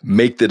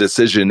make the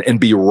decision and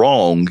be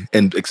wrong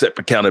and accept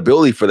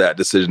accountability for that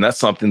decision. That's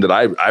something that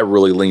I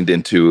really leaned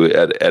into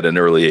at an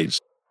early age.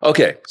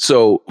 Okay,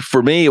 so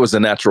for me, it was a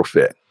natural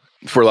fit.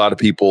 For a lot of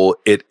people,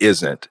 it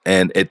isn't.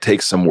 And it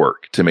takes some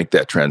work to make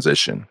that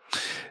transition.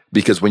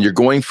 Because when you're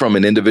going from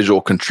an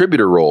individual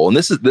contributor role, and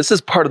this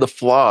is part of the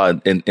flaw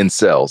in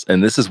sales,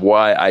 and this is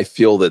why I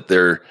feel that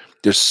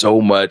there's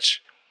so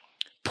much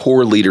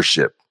poor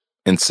leadership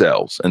in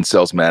sales and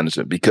sales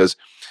management, because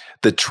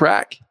the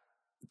track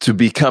to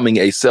becoming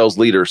a sales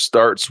leader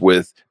starts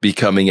with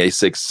becoming a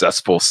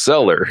successful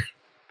seller,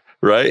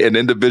 right? An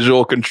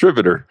individual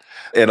contributor.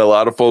 And a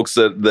lot of folks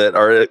that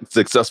are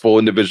successful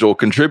individual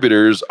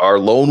contributors are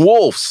lone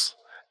wolves,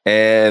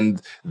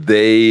 and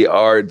they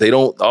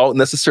don't all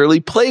necessarily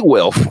play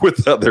well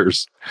with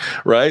others,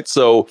 right?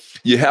 So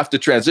you have to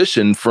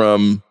transition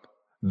from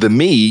the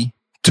me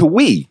to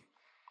we.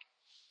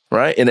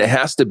 Right. And it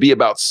has to be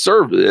about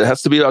service. It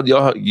has to be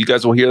about, you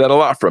guys will hear that a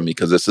lot from me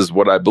because this is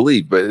what I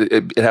believe, but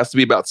it has to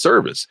be about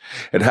service.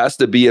 It has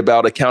to be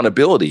about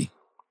accountability.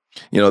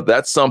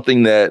 That's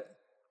something that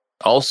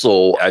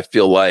also I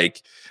feel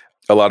like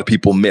a lot of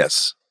people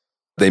miss.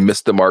 They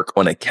miss the mark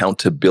on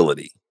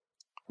accountability.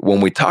 When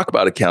we talk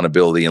about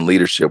accountability and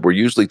leadership, we're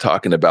usually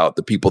talking about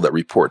the people that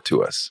report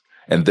to us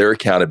and their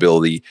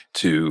accountability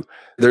to,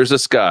 there's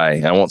this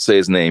guy, I won't say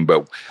his name,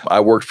 but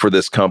I worked for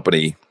this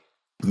company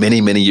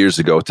many, many years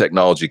ago, a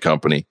technology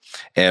company.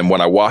 And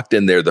when I walked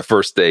in there the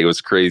first day, it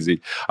was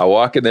crazy. I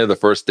walk in there the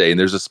first day and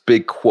there's this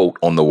big quote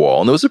on the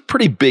wall. And it was a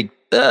pretty big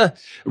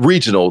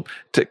regional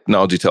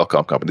technology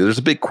telecom company. There's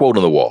a big quote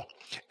on the wall.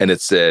 And it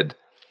said,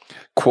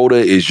 "Quota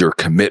is your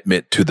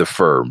commitment to the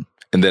firm."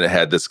 And then it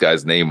had this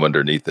guy's name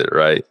underneath it,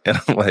 right? And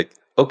I'm like,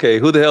 okay,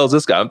 who the hell is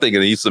this guy? I'm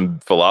thinking he's some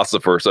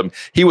philosopher or something.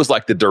 He was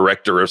like the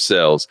director of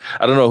sales.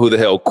 I don't know who the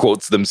hell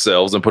quotes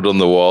themselves and put it on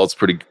the wall. It's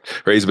pretty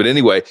crazy. But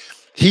anyway,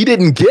 he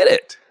didn't get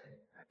it.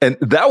 And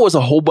that was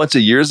a whole bunch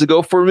of years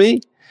ago for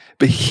me,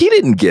 but he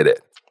didn't get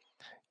it.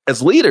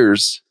 As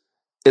leaders,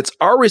 it's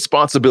our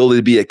responsibility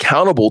to be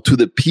accountable to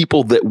the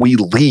people that we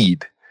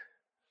lead,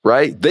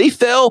 right? They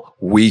fail,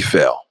 we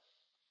fail.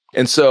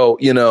 And so,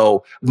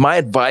 my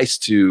advice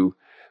to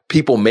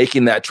people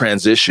making that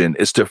transition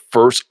is to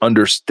first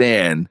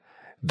understand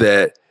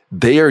that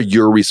they are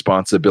your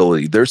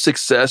responsibility. Their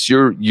success,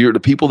 the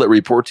people that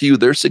report to you,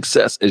 their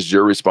success is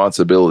your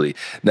responsibility.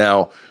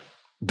 Now,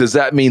 does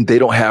that mean they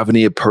don't have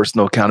any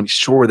personal accountability?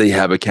 Sure, they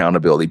have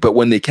accountability. But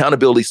when the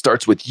accountability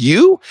starts with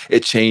you,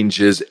 it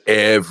changes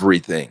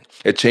everything.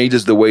 It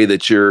changes the way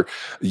that your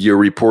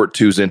report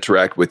twos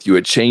interact with you.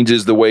 It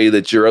changes the way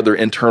that your other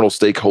internal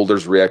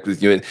stakeholders react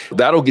with you. And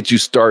that'll get you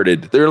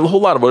started. There are a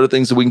whole lot of other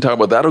things that we can talk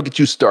about. That'll get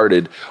you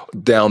started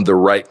down the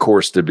right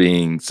course to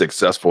being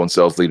successful in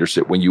sales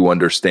leadership when you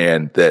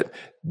understand that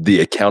the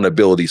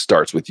accountability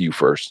starts with you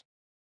first.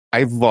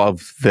 I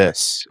love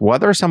this.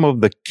 What are some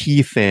of the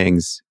key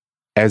things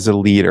as a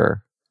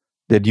leader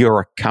that you're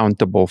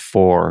accountable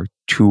for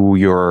to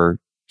your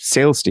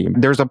sales team?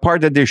 There's a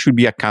part that they should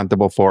be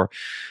accountable for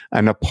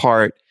and a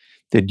part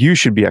that you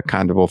should be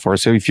accountable for.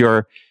 So if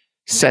you're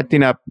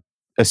setting up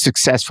a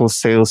successful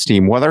sales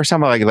team, what are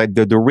some of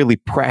the really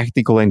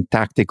practical and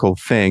tactical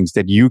things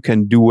that you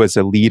can do as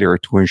a leader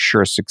to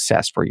ensure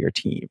success for your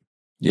team?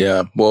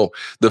 Yeah. Well,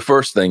 the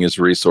first thing is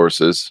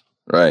resources,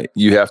 right?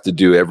 You have to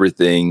do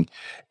everything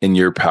in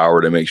your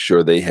power to make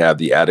sure they have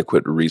the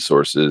adequate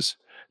resources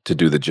to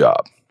do the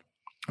job.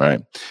 All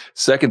right.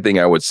 Second thing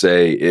I would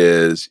say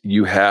is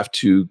you have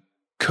to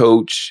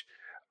coach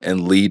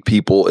and lead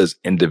people as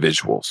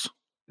individuals.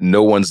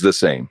 No one's the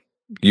same.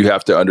 You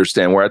have to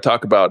understand where we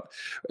talked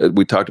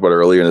about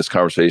earlier in this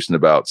conversation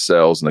about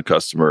sales and the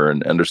customer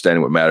and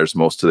understanding what matters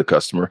most to the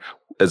customer.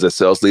 As a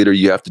sales leader,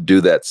 you have to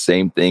do that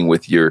same thing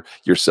with your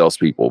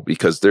salespeople,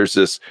 because there's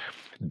this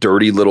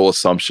dirty little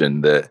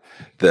assumption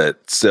that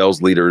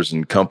sales leaders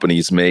and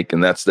companies make,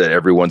 and that's that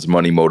everyone's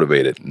money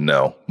motivated.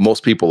 No,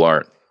 most people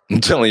aren't. I'm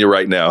telling you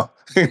right now.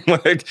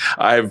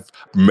 I've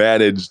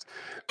managed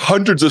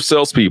hundreds of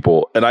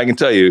salespeople, and I can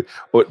tell you,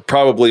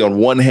 probably on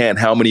one hand,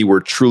 how many were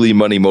truly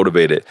money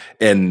motivated,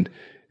 and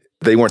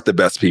they weren't the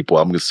best people.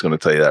 I'm just going to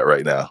tell you that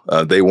right now.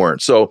 They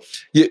weren't. So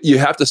you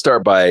have to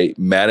start by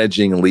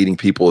managing and leading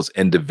people as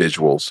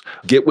individuals.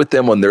 Get with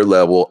them on their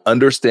level.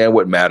 Understand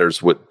what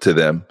matters to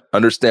them.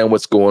 Understand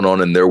what's going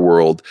on in their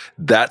world.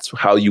 That's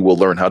how you will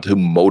learn how to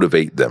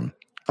motivate them.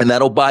 And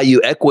that'll buy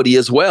you equity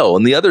as well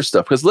and the other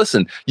stuff. Because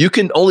listen, you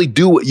can only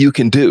do what you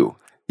can do.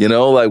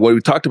 Like when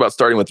we talked about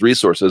starting with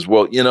resources,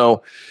 well,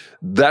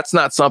 that's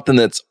not something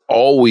that's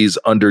always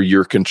under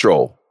your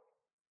control.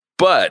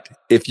 But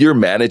if you're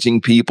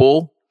managing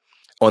people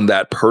on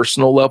that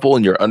personal level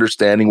and you're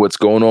understanding what's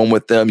going on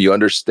with them, you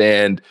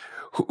understand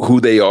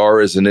who they are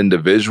as an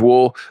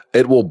individual,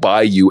 it will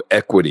buy you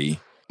equity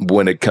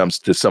when it comes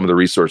to some of the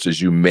resources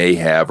you may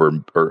have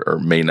or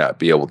may not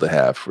be able to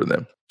have for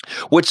them.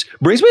 Which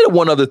brings me to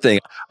one other thing.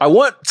 I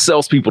want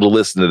salespeople to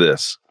listen to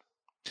this.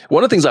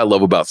 One of the things I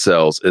love about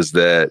sales is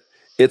that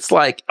it's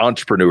like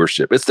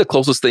entrepreneurship. It's the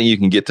closest thing you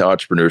can get to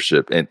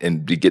entrepreneurship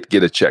and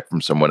get a check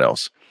from someone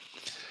else.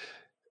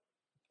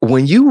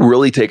 When you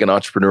really take an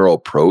entrepreneurial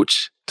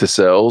approach to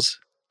sales,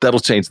 that'll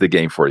change the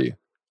game for you,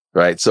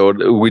 right? So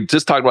we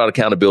just talked about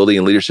accountability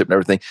and leadership and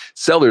everything.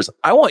 Sellers,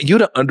 I want you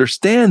to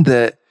understand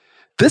that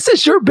this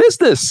is your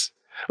business.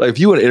 Like if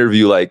you want to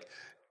interview like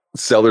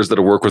sellers that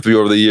have worked with me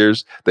over the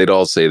years, they'd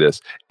all say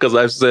this because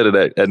I've said it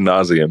ad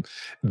nauseum.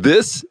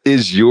 This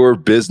is your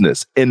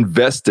business.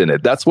 Invest in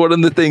it. That's one of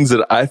the things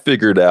that I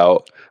figured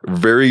out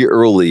very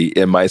early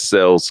in my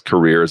sales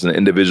career as an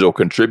individual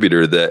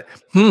contributor that,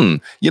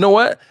 you know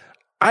what?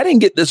 I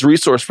didn't get this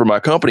resource for my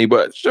company,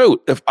 but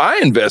shoot, if I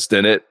invest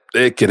in it,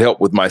 it could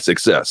help with my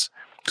success.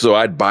 So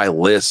I'd buy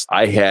lists.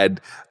 I had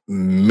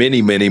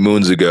many, many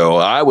moons ago,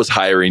 I was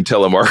hiring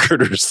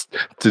telemarketers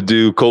to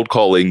do cold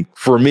calling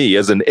for me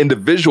as an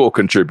individual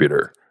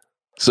contributor.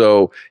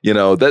 So,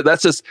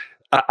 that's just,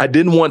 I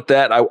didn't want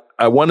that.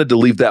 I wanted to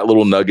leave that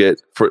little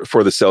nugget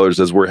for the sellers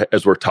as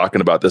we're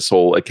talking about this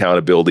whole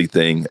accountability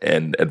thing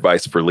and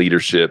advice for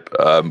leadership.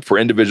 For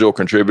individual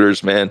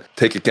contributors, man,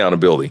 take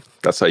accountability.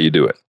 That's how you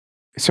do it.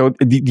 So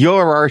the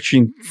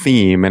overarching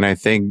theme, and I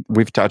think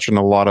we've touched on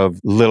a lot of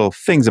little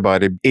things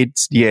about it,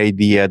 it's the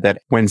idea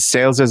that when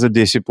sales as a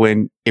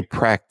discipline is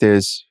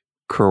practiced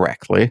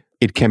correctly,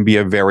 it can be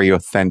a very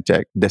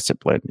authentic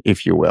discipline,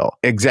 if you will.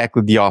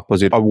 Exactly the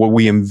opposite of what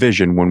we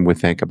envision when we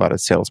think about a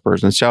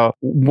salesperson. So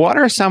what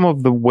are some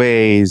of the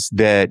ways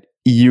that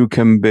you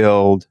can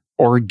build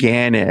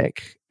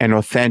organic and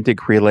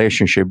authentic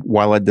relationship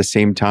while at the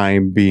same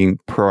time being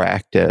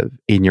proactive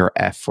in your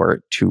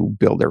effort to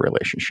build a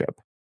relationship?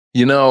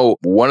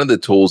 One of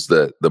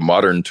the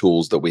modern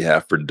tools that we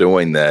have for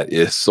doing that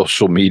is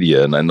social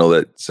media. And I know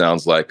that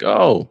sounds like,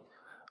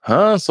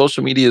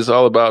 social media is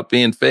all about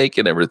being fake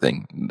and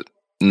everything.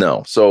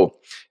 No. So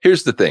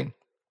here's the thing.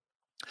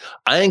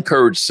 I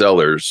encourage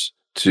sellers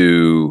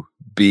to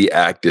be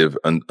active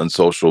on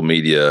social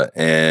media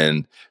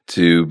and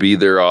to be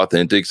their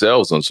authentic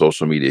selves on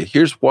social media.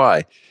 Here's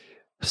why.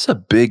 It's a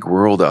big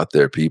world out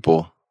there,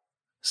 people.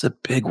 It's a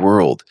big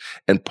world.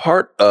 And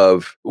part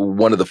of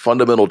one of the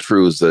fundamental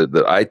truths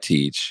that I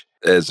teach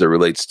as it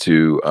relates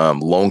to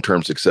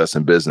long-term success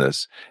in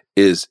business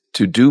is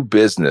to do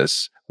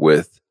business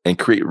with and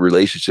create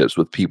relationships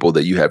with people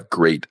that you have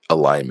great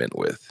alignment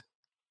with.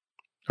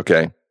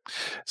 Okay?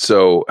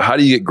 So how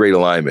do you get great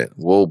alignment?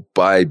 Well,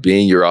 by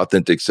being your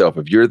authentic self.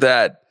 If you're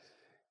that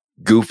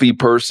goofy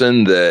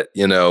person that,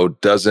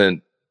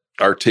 doesn't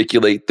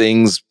articulate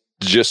things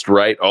just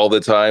right all the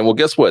time, well,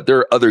 guess what? There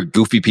are other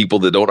goofy people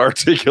that don't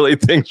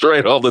articulate things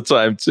right all the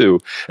time too.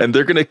 And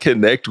they're going to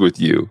connect with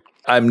you.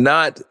 I'm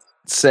not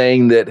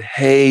saying that,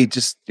 hey,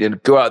 just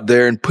go out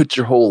there and put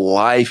your whole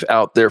life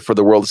out there for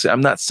the world to see.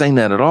 I'm not saying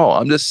that at all.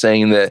 I'm just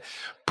saying that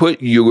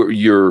put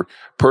your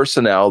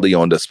personality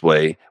on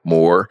display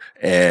more.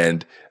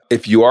 And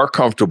if you are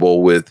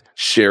comfortable with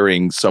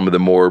sharing some of the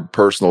more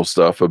personal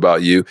stuff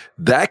about you,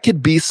 that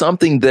could be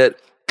something that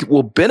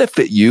will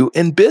benefit you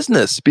in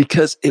business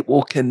because it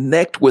will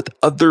connect with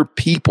other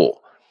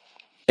people.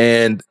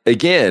 And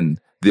again,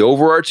 the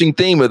overarching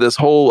theme of this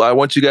whole, I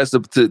want you guys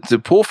to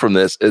pull from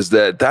this is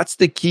that that's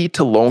the key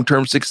to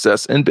long-term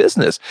success in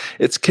business.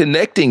 It's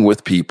connecting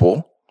with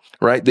people,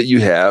 right, that you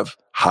have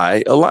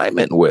high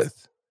alignment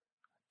with.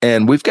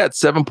 And we've got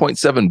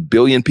 7.7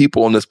 billion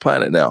people on this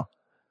planet now.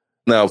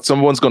 Now,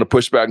 someone's going to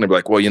push back and they'll be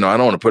like, well, I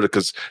don't want to put it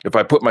because if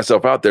I put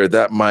myself out there, it's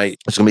going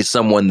to be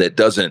someone that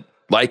doesn't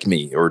like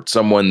me or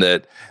someone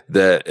that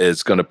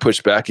is going to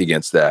push back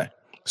against that.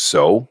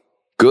 So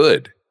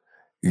good.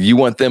 You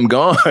want them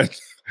gone.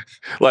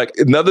 Like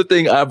another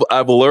thing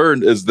I've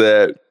learned is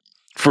that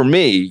for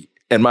me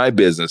and my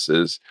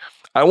businesses,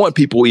 I want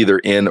people either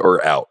in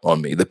or out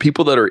on me. The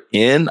people that are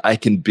in, I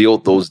can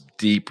build those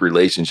deep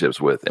relationships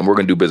with, and we're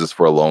going to do business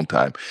for a long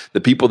time.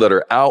 The people that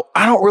are out,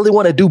 I don't really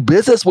want to do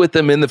business with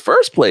them in the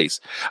first place.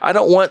 I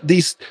don't want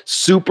these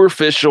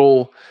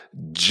superficial,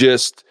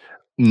 just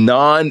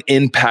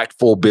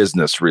non-impactful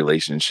business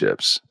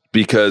relationships.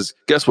 Because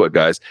guess what,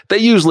 guys? They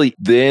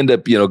end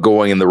up,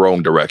 going in the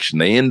wrong direction.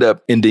 They end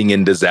up ending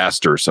in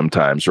disaster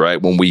sometimes, right?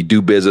 When we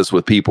do business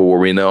with people where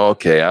we know,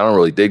 okay, I don't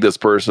really dig this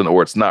person,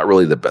 or it's not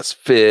really the best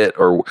fit,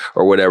 or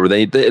whatever.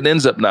 It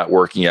ends up not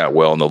working out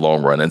well in the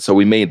long run. And so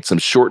we made some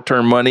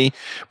short-term money,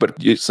 but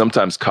it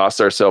sometimes cost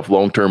ourselves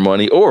long-term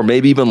money, or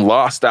maybe even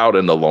lost out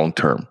in the long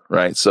term,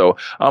 right? So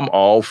I'm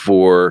all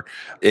for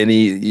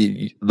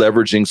any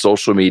leveraging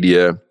social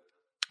media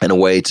in a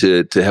way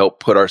to help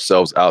put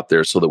ourselves out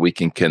there so that we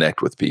can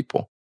connect with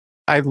people.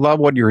 I love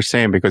what you're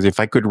saying, because if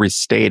I could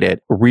restate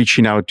it,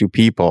 reaching out to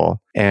people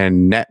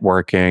and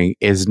networking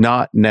is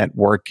not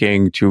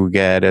networking to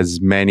get as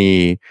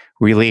many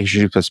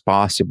relationships as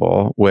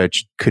possible,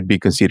 which could be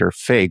considered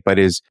fake, but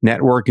is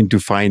networking to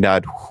find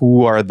out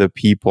who are the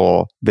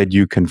people that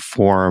you can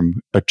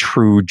form a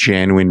true,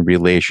 genuine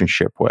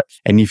relationship with.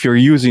 And if you're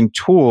using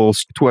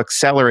tools to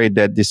accelerate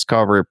that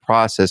discovery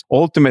process,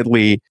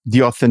 ultimately,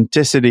 the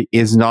authenticity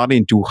is not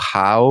into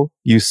how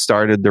you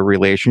started the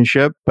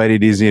relationship, but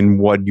it is in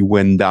what you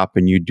end up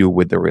and you do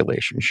with the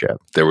relationship.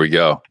 There we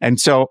go. And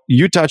so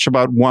you touch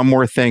about one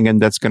more thing,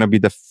 and that's going to be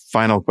the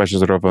final question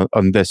sort of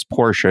on this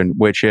portion,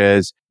 which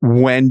is,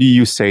 when do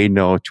you say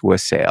no to a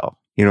sale?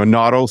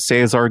 Not all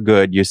sales are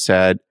good, you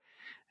said,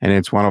 and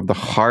it's one of the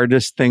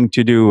hardest thing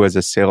to do as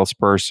a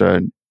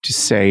salesperson to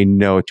say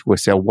no to a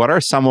sale. What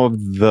are some of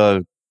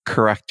the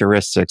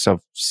characteristics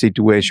of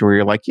situation where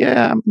you're like,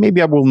 yeah,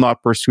 maybe I will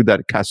not pursue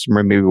that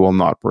customer, maybe will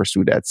not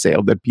pursue that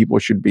sale, that people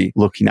should be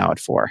looking out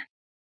for?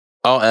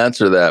 I'll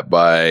answer that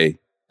by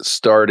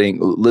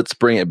let's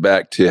bring it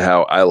back to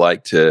how I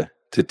like to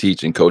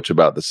teach and coach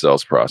about the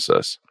sales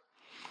process.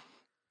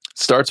 It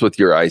starts with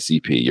your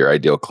ICP, your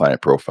ideal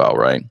client profile,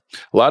 right?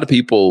 A lot of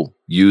people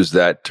use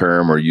that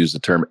term or use the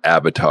term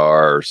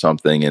avatar or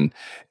something.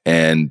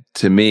 And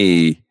to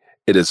me,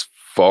 it is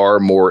far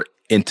more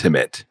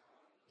intimate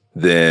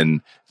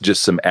than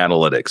just some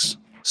analytics.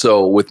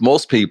 So with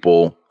most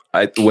people,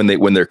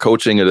 when they're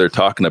coaching or they're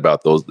talking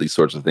about these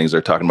sorts of things,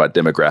 they're talking about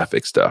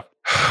demographic stuff.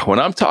 When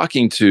I'm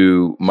talking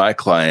to my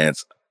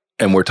clients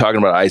and we're talking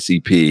about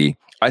ICP,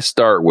 I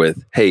start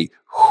with, hey,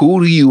 who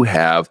do you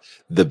have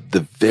the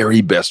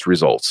very best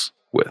results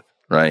with,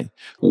 right?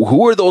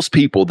 Who are those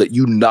people that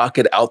you knock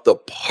it out the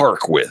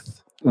park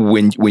with?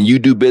 When you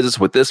do business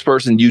with this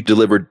person, you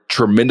deliver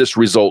tremendous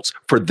results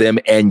for them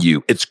and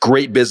you. It's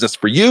great business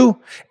for you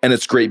and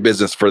it's great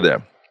business for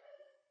them.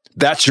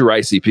 That's your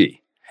ICP.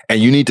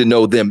 And you need to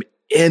know them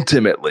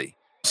intimately.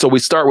 So we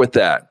start with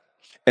that.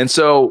 And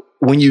so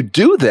when you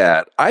do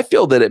that, I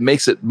feel that it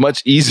makes it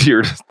much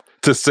easier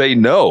to say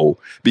no,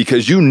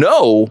 because you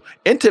know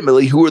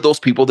intimately who are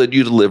those people that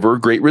you deliver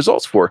great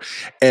results for.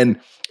 And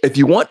if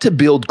you want to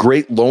build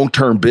great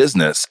long-term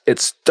business, it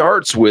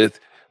starts with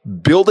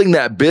building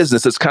that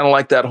business. It's kind of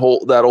like that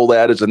old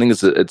adage, I think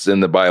it's in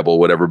the Bible,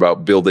 whatever,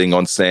 about building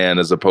on sand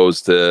as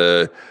opposed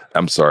to,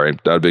 I'm sorry,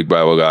 not a big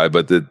Bible guy,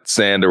 but the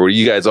sand, or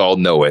you guys all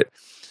know it.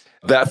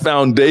 that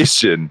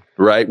foundation,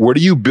 right? What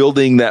are you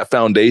building that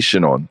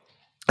foundation on?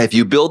 If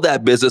you build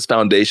that business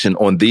foundation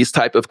on these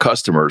type of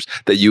customers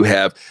that you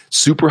have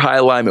super high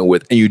alignment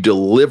with and you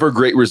deliver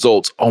great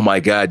results, oh my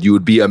God, you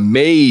would be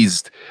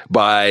amazed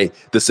by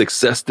the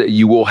success that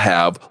you will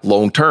have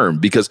long term.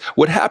 Because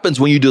what happens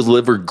when you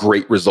deliver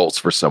great results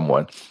for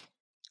someone?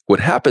 What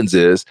happens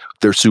is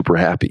they're super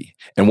happy.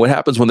 And what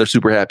happens when they're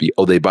super happy?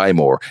 Oh, they buy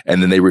more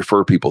and then they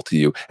refer people to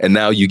you. And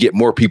now you get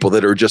more people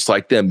that are just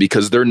like them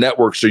because their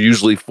networks are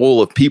usually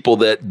full of people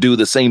that do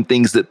the same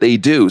things that they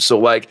do. So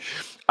like,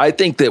 I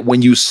think that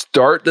when you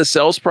start the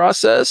sales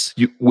process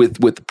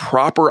with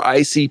proper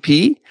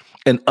ICP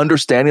and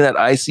understanding that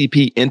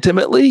ICP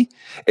intimately,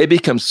 it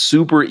becomes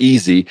super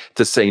easy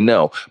to say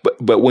no.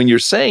 But when you're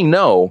saying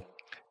no,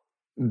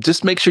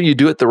 just make sure you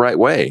do it the right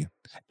way.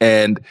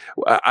 And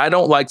I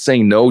don't like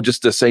saying no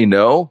just to say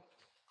no.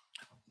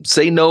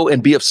 Say no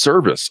and be of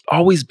service.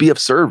 Always be of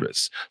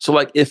service. So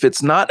like if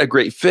it's not a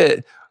great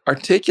fit,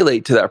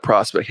 articulate to that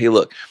prospect, hey,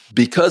 look,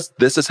 because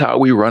this is how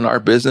we run our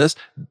business,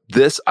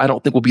 this I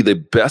don't think will be the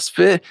best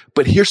fit,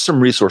 but here's some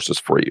resources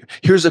for you.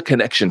 Here's a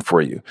connection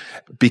for you,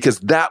 because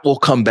that will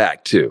come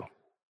back too,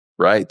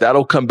 right?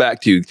 That'll come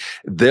back to you.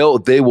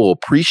 They will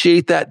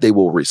appreciate that. They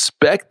will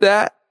respect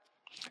that.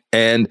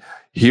 And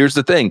here's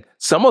the thing.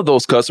 Some of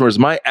those customers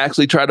might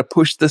actually try to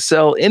push the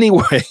sell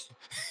anyway.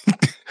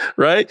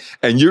 Right?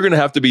 And you're going to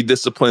have to be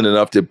disciplined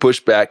enough to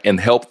push back and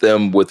help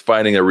them with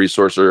finding a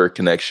resource or a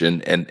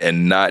connection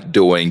and not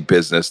doing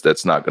business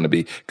that's not going to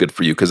be good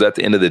for you. Because at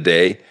the end of the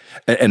day,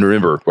 and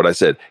remember what I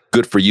said,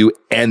 good for you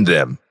and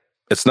them.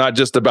 It's not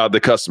just about the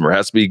customer. It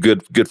has to be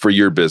good for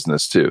your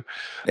business too.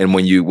 And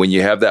when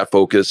you have that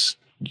focus,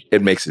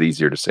 it makes it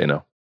easier to say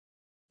no.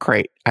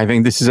 Great. I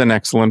think this is an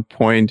excellent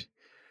point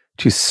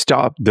to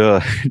stop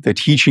the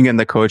teaching and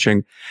the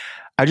coaching.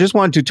 I just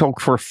want to talk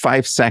for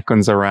 5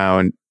 seconds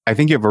around, I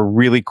think you have a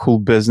really cool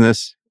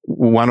business.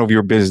 One of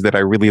your business that I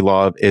really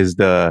love is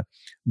the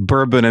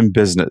bourbon and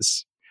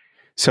business.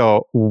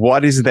 So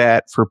what is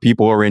that for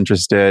people who are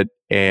interested,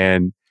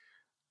 and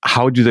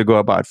how do they go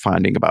about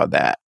finding about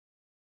that?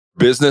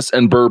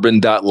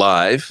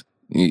 Businessandbourbon.live.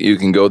 You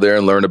can go there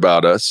and learn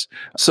about us.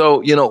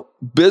 So,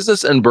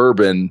 Business and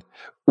Bourbon,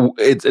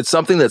 it's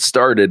something that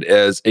started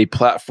as a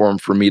platform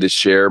for me to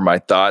share my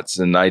thoughts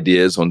and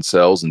ideas on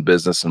sales and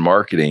business and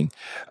marketing,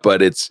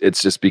 but it's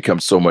just become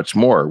so much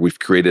more. We've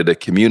created a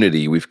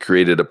community, we've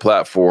created a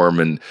platform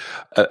and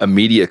a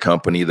media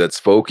company that's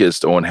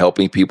focused on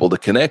helping people to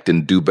connect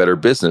and do better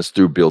business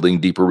through building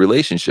deeper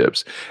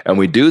relationships. And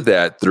we do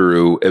that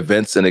through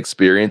events and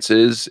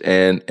experiences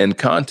and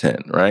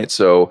content, right?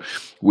 So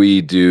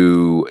we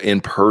do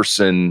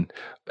in-person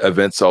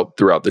events all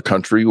throughout the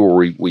country where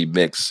we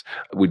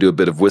do a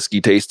bit of whiskey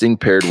tasting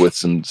paired with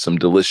some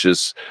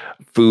delicious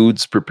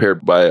foods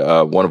prepared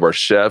by one of our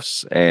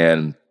chefs,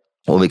 and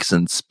we'll mix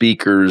in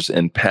speakers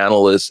and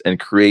panelists and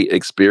create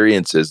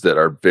experiences that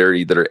are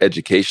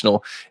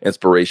educational,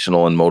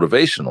 inspirational, and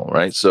motivational,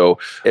 right? So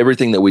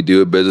everything that we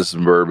do at Business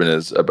and Bourbon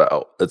it's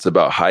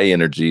about high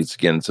energy.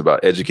 It's about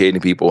educating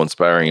people,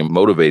 inspiring and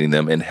motivating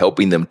them, and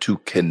helping them to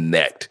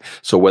connect.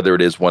 So whether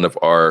it is one of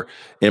our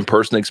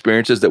in-person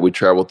experiences that we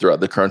travel throughout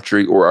the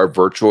country or our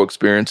virtual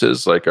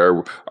experiences like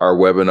our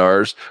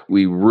webinars,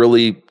 we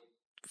really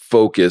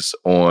focus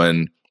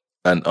on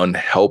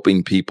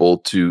helping people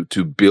to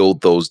build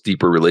those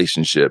deeper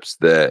relationships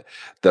that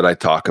I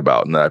talk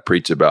about and that I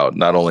preach about,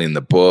 not only in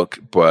the book,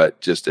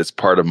 but just it's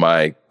part of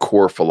my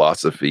core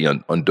philosophy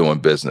on doing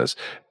business.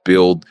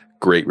 Build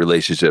great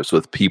relationships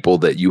with people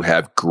that you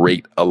have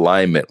great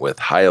alignment with,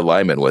 high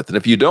alignment with. And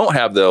if you don't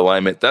have the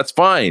alignment, that's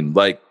fine.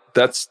 Like,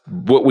 that's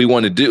what we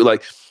want to do.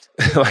 Like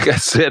I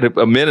said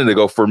a minute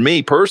ago, for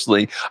me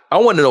personally, I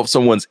want to know if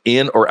someone's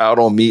in or out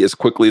on me as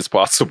quickly as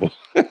possible.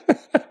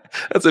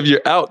 That's if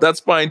you're out,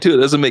 that's fine too.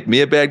 It doesn't make me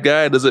a bad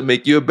guy. It doesn't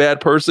make you a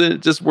bad person.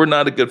 It's just we're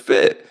not a good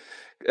fit.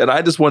 And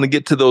I just want to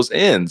get to those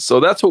ends. So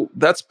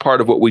that's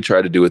part of what we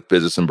try to do with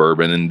Business and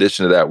Bourbon. In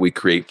addition to that, we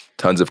create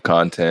tons of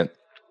content,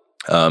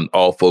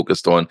 all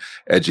focused on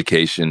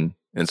education,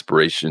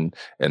 inspiration,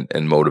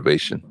 and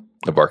motivation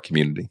of our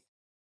community.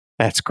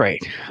 That's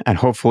great. And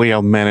hopefully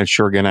I'll manage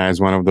to organize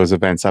one of those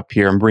events up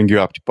here and bring you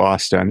up to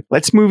Boston.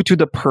 Let's move to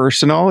the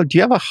personal. Do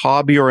you have a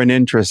hobby or an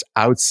interest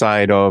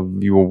outside of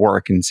your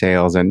work in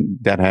sales and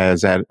that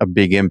has had a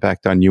big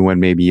impact on you and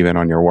maybe even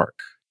on your work?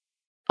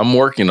 I'm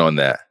working on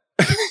that.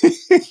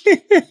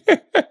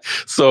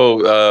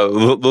 So a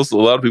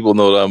lot of people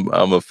know that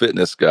I'm a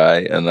fitness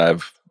guy, and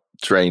I've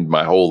trained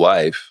my whole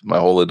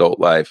adult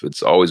life.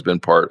 It's always been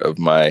part of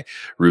my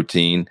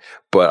routine,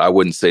 but I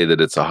wouldn't say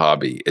that it's a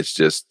hobby.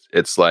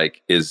 It's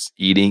like, is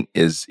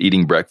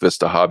eating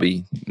breakfast a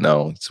hobby?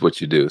 No, it's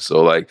what you do.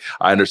 So like,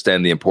 I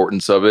understand the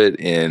importance of it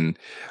in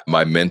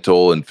my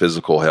mental and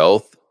physical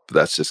health.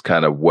 That's just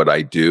kind of what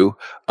I do.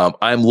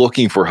 I'm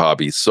looking for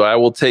hobbies. So I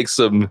will take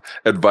some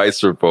advice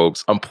from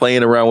folks. I'm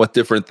playing around with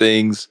different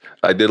things.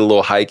 I did a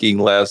little hiking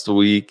last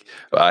week.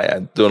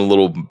 I'm doing a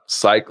little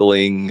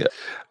cycling.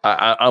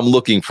 I'm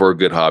looking for a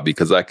good hobby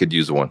because I could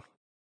use one.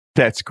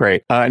 That's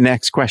great.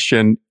 Next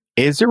question.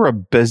 Is there a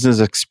business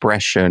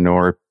expression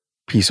or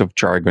piece of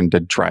jargon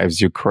that drives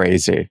you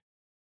crazy?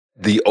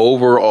 The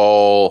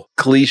overall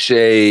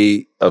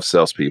cliche of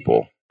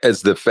salespeople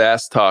as the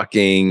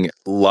fast-talking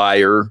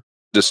liar,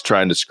 just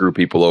trying to screw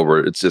people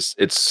over. It's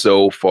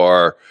so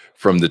far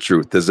from the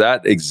truth. Does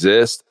that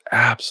exist?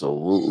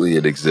 Absolutely,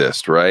 it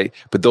exists, right?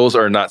 But those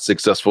are not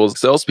successful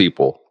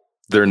salespeople.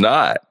 They're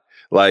not.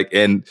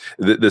 And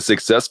the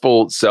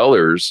successful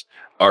sellers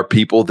are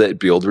people that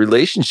build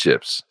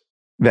relationships.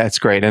 That's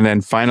great. And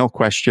then final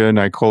question,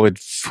 I call it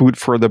food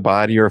for the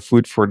body or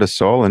food for the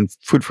soul. And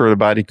food for the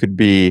body could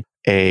be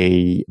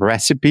a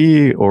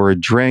recipe or a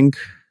drink.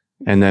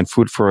 And then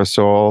food for a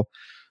soul,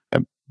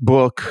 a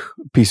book,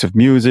 piece of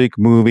music,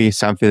 movie,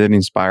 something that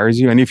inspires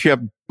you. And if you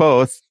have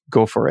both,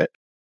 go for it.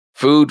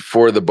 Food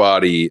for the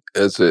body.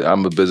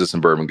 I'm a business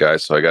and bourbon guy,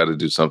 so I got to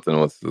do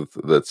something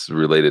that's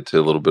related to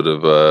a little bit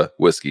of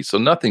whiskey. So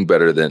nothing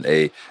better than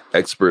a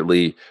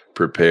expertly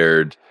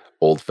prepared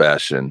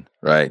old-fashioned,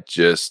 right?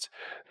 Just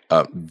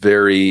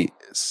very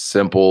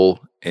simple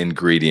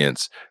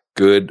ingredients.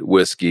 Good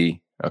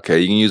whiskey. Okay,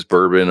 you can use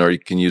bourbon or you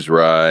can use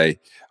rye.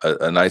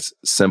 A nice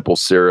simple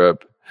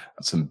syrup,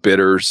 some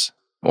bitters,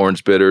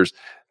 orange bitters,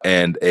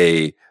 and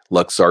a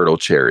Luxardo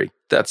cherry.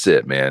 That's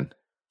it, man.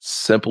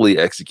 Simply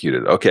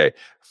executed. Okay,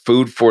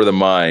 food for the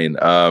mind.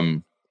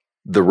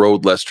 The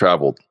Road Less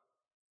Traveled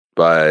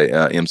by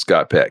M.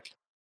 Scott Peck.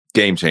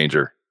 Game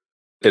changer.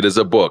 It is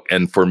a book,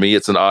 and for me,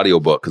 it's an audio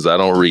book because I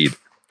don't read.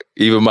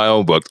 Even my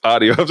own book,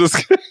 audio. I'm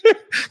just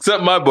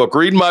except my book.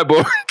 Read my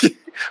book.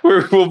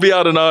 We'll be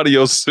out in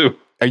audio soon.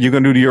 Are you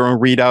going to do your own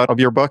readout of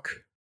your book?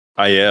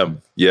 I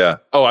am. Yeah.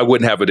 Oh, I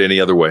wouldn't have it any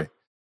other way.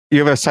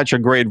 You have such a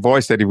great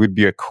voice that it would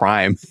be a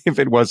crime if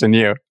it wasn't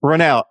you.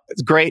 Ronell,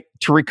 it's great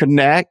to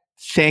reconnect.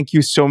 Thank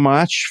you so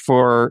much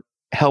for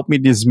helping me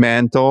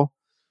dismantle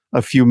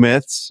a few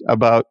myths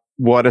about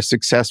what a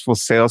successful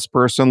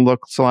salesperson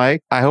looks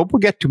like. I hope we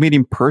get to meet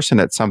in person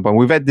at some point.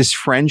 We've had this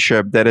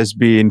friendship that has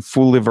been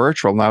fully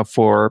virtual now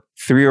for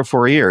 3 or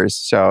 4 years.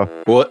 So,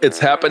 well, it's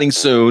happening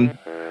soon.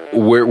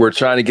 We're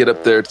trying to get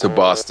up there to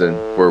Boston,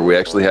 where we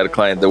actually had a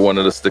client that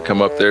wanted us to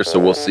come up there. So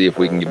we'll see if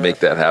we can make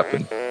that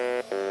happen.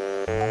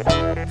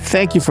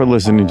 Thank you for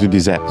listening to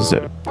this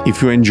episode.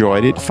 If you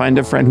enjoyed it, find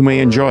a friend who may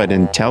enjoy it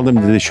and tell them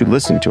that they should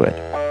listen to it.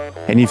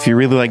 And if you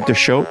really like the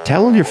show,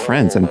 tell all your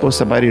friends and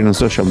post about it on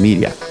social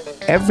media.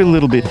 Every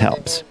little bit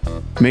helps.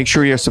 Make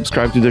sure you're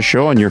subscribed to the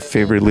show on your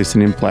favorite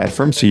listening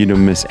platform so you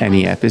don't miss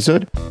any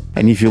episode.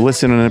 And if you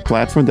listen on a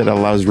platform that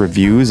allows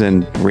reviews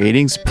and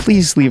ratings,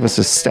 please leave us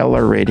a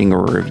stellar rating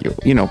or review.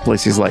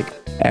 Places like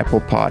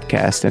Apple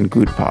Podcast and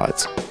Good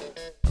Pods.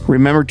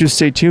 Remember to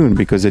stay tuned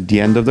because at the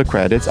end of the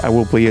credits, I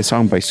will play a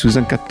song by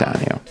Susan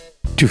Cattaneo.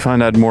 To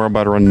find out more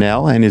about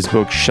Ronell and his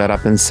book Shut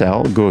Up and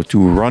Sell, go to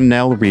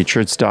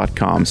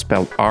RonnellRichards.com,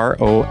 spelled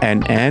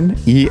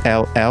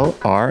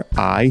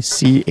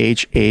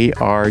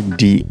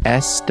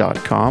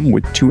RonnellRichards.com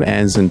with 2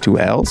 N's and 2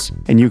 L's.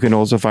 And you can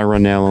also find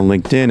Ronell on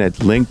LinkedIn at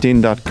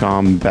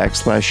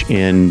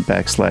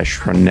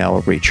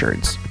linkedin.com/in/Ronell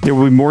Richards. There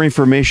will be more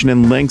information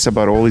and links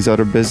about all these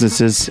other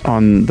businesses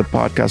on the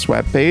podcast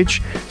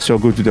webpage. So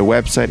go to the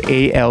website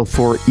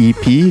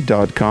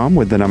al4ep.com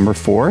with the number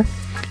 4.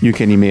 You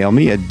can email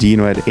me at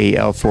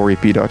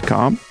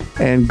dino@al4ep.com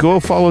and go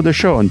follow the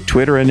show on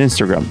Twitter and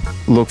Instagram.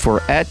 Look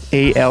for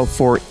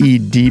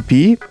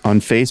 @al4edp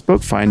on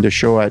Facebook. Find the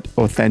show at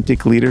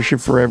Authentic Leadership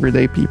for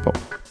Everyday People.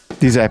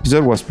 This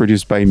episode was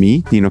produced by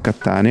me, Dino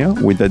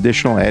Cattaneo, with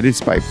additional edits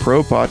by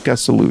Pro Podcast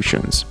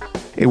Solutions.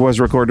 It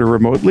was recorded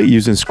remotely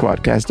using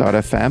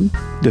Squadcast.fm.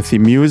 The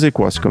theme music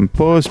was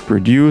composed,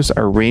 produced,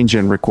 arranged,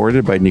 and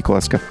recorded by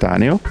Nicolas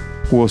Cattaneo,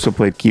 who also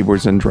played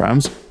keyboards and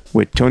drums,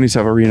 with Tony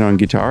Savarino on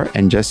guitar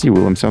and Jesse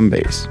Williams on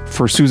bass.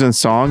 For Susan's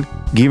song,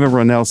 given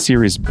Ronell's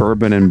series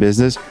Bourbon and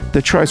Business,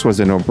 the choice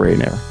was a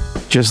no-brainer.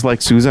 Just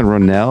like Susan,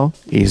 Ronell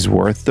is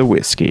worth the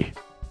whiskey.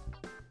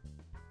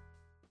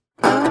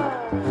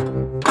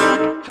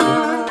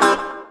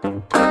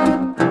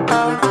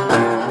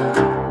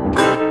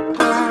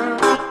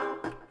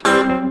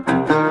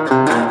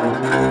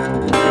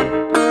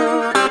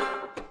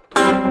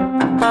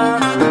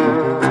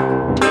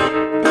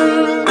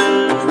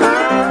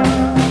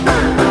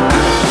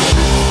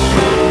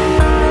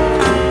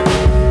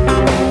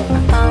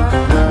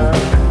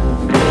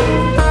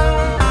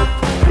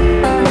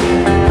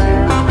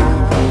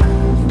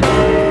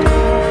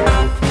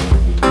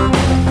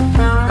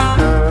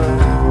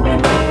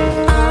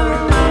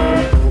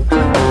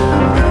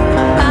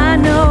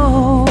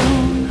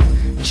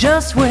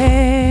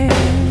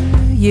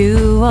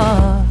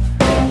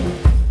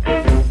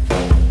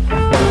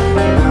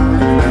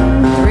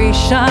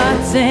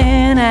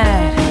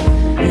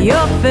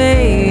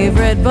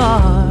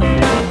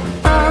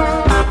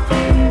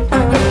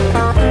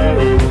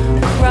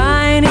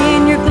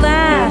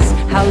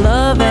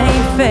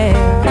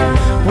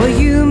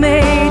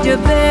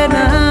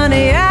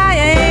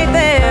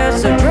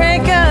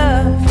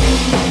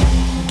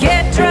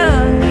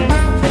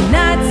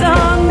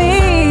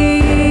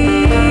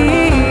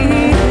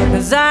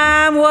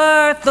 I'm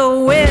worth the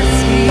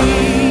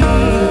whiskey.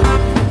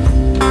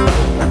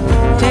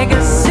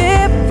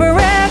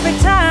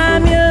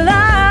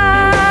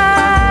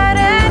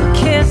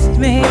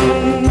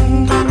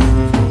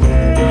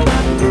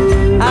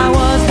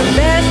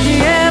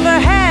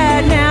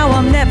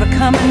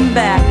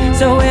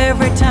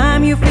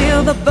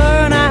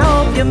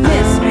 you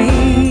miss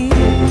me,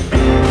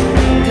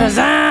 'cause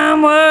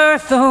I'm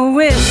worth the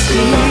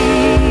whiskey.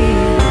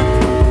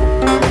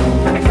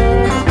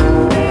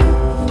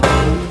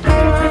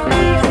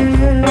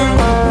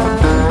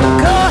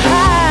 Go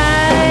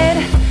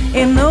hide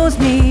in those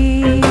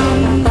neon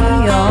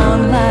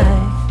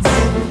lights.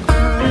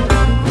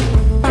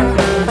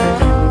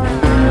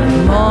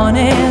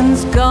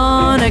 Morning's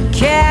gonna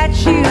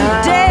catch you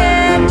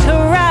dead to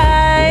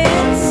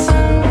rights.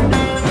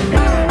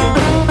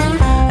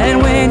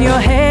 And when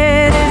your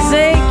head is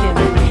aching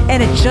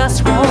and it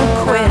just won't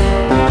quit,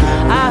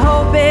 I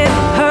hope it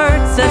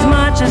hurts as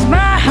much as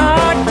my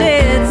heart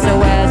did. So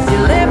as you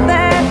lift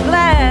that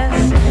glass,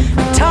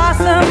 toss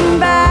them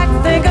back,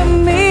 think of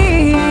me.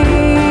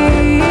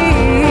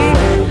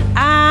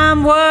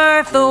 I'm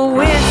worth the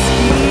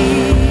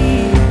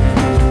whiskey.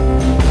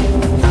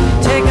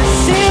 Take a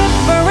sip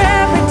for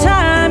every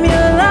time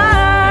you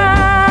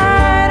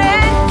lied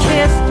and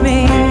kissed me.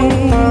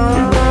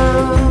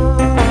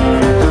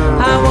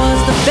 I was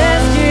the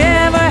best you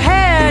ever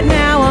had,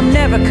 now I'm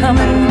never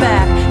coming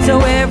back. So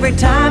every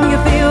time you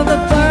feel the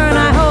burn,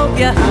 I hope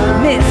you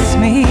miss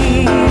me,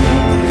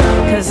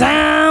 'cause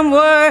I'm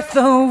worth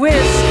the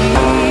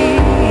whiskey.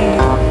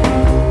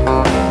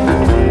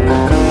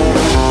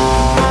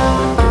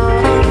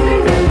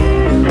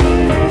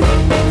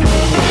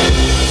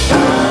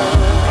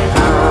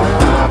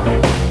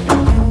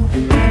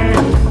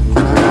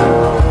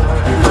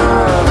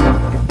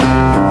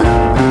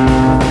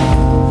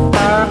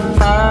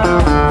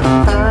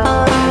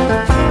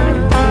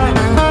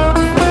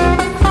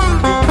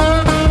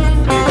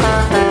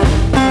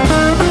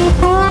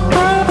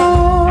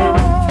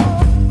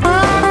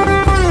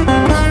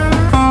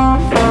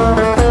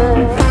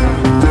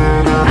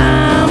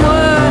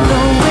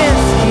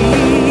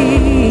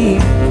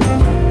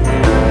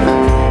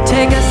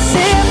 Take a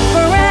sip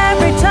for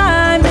every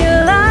time you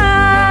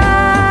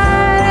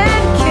lied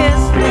and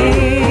kissed me.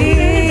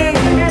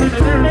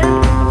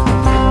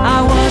 I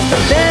was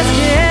the best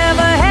you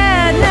ever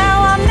had, now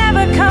I'm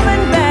never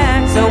coming back.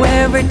 So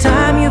every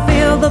time you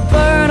feel the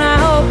burn, I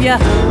hope you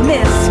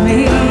miss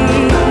me,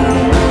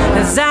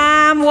 'cause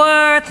I'm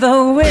worth the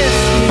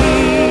whiskey.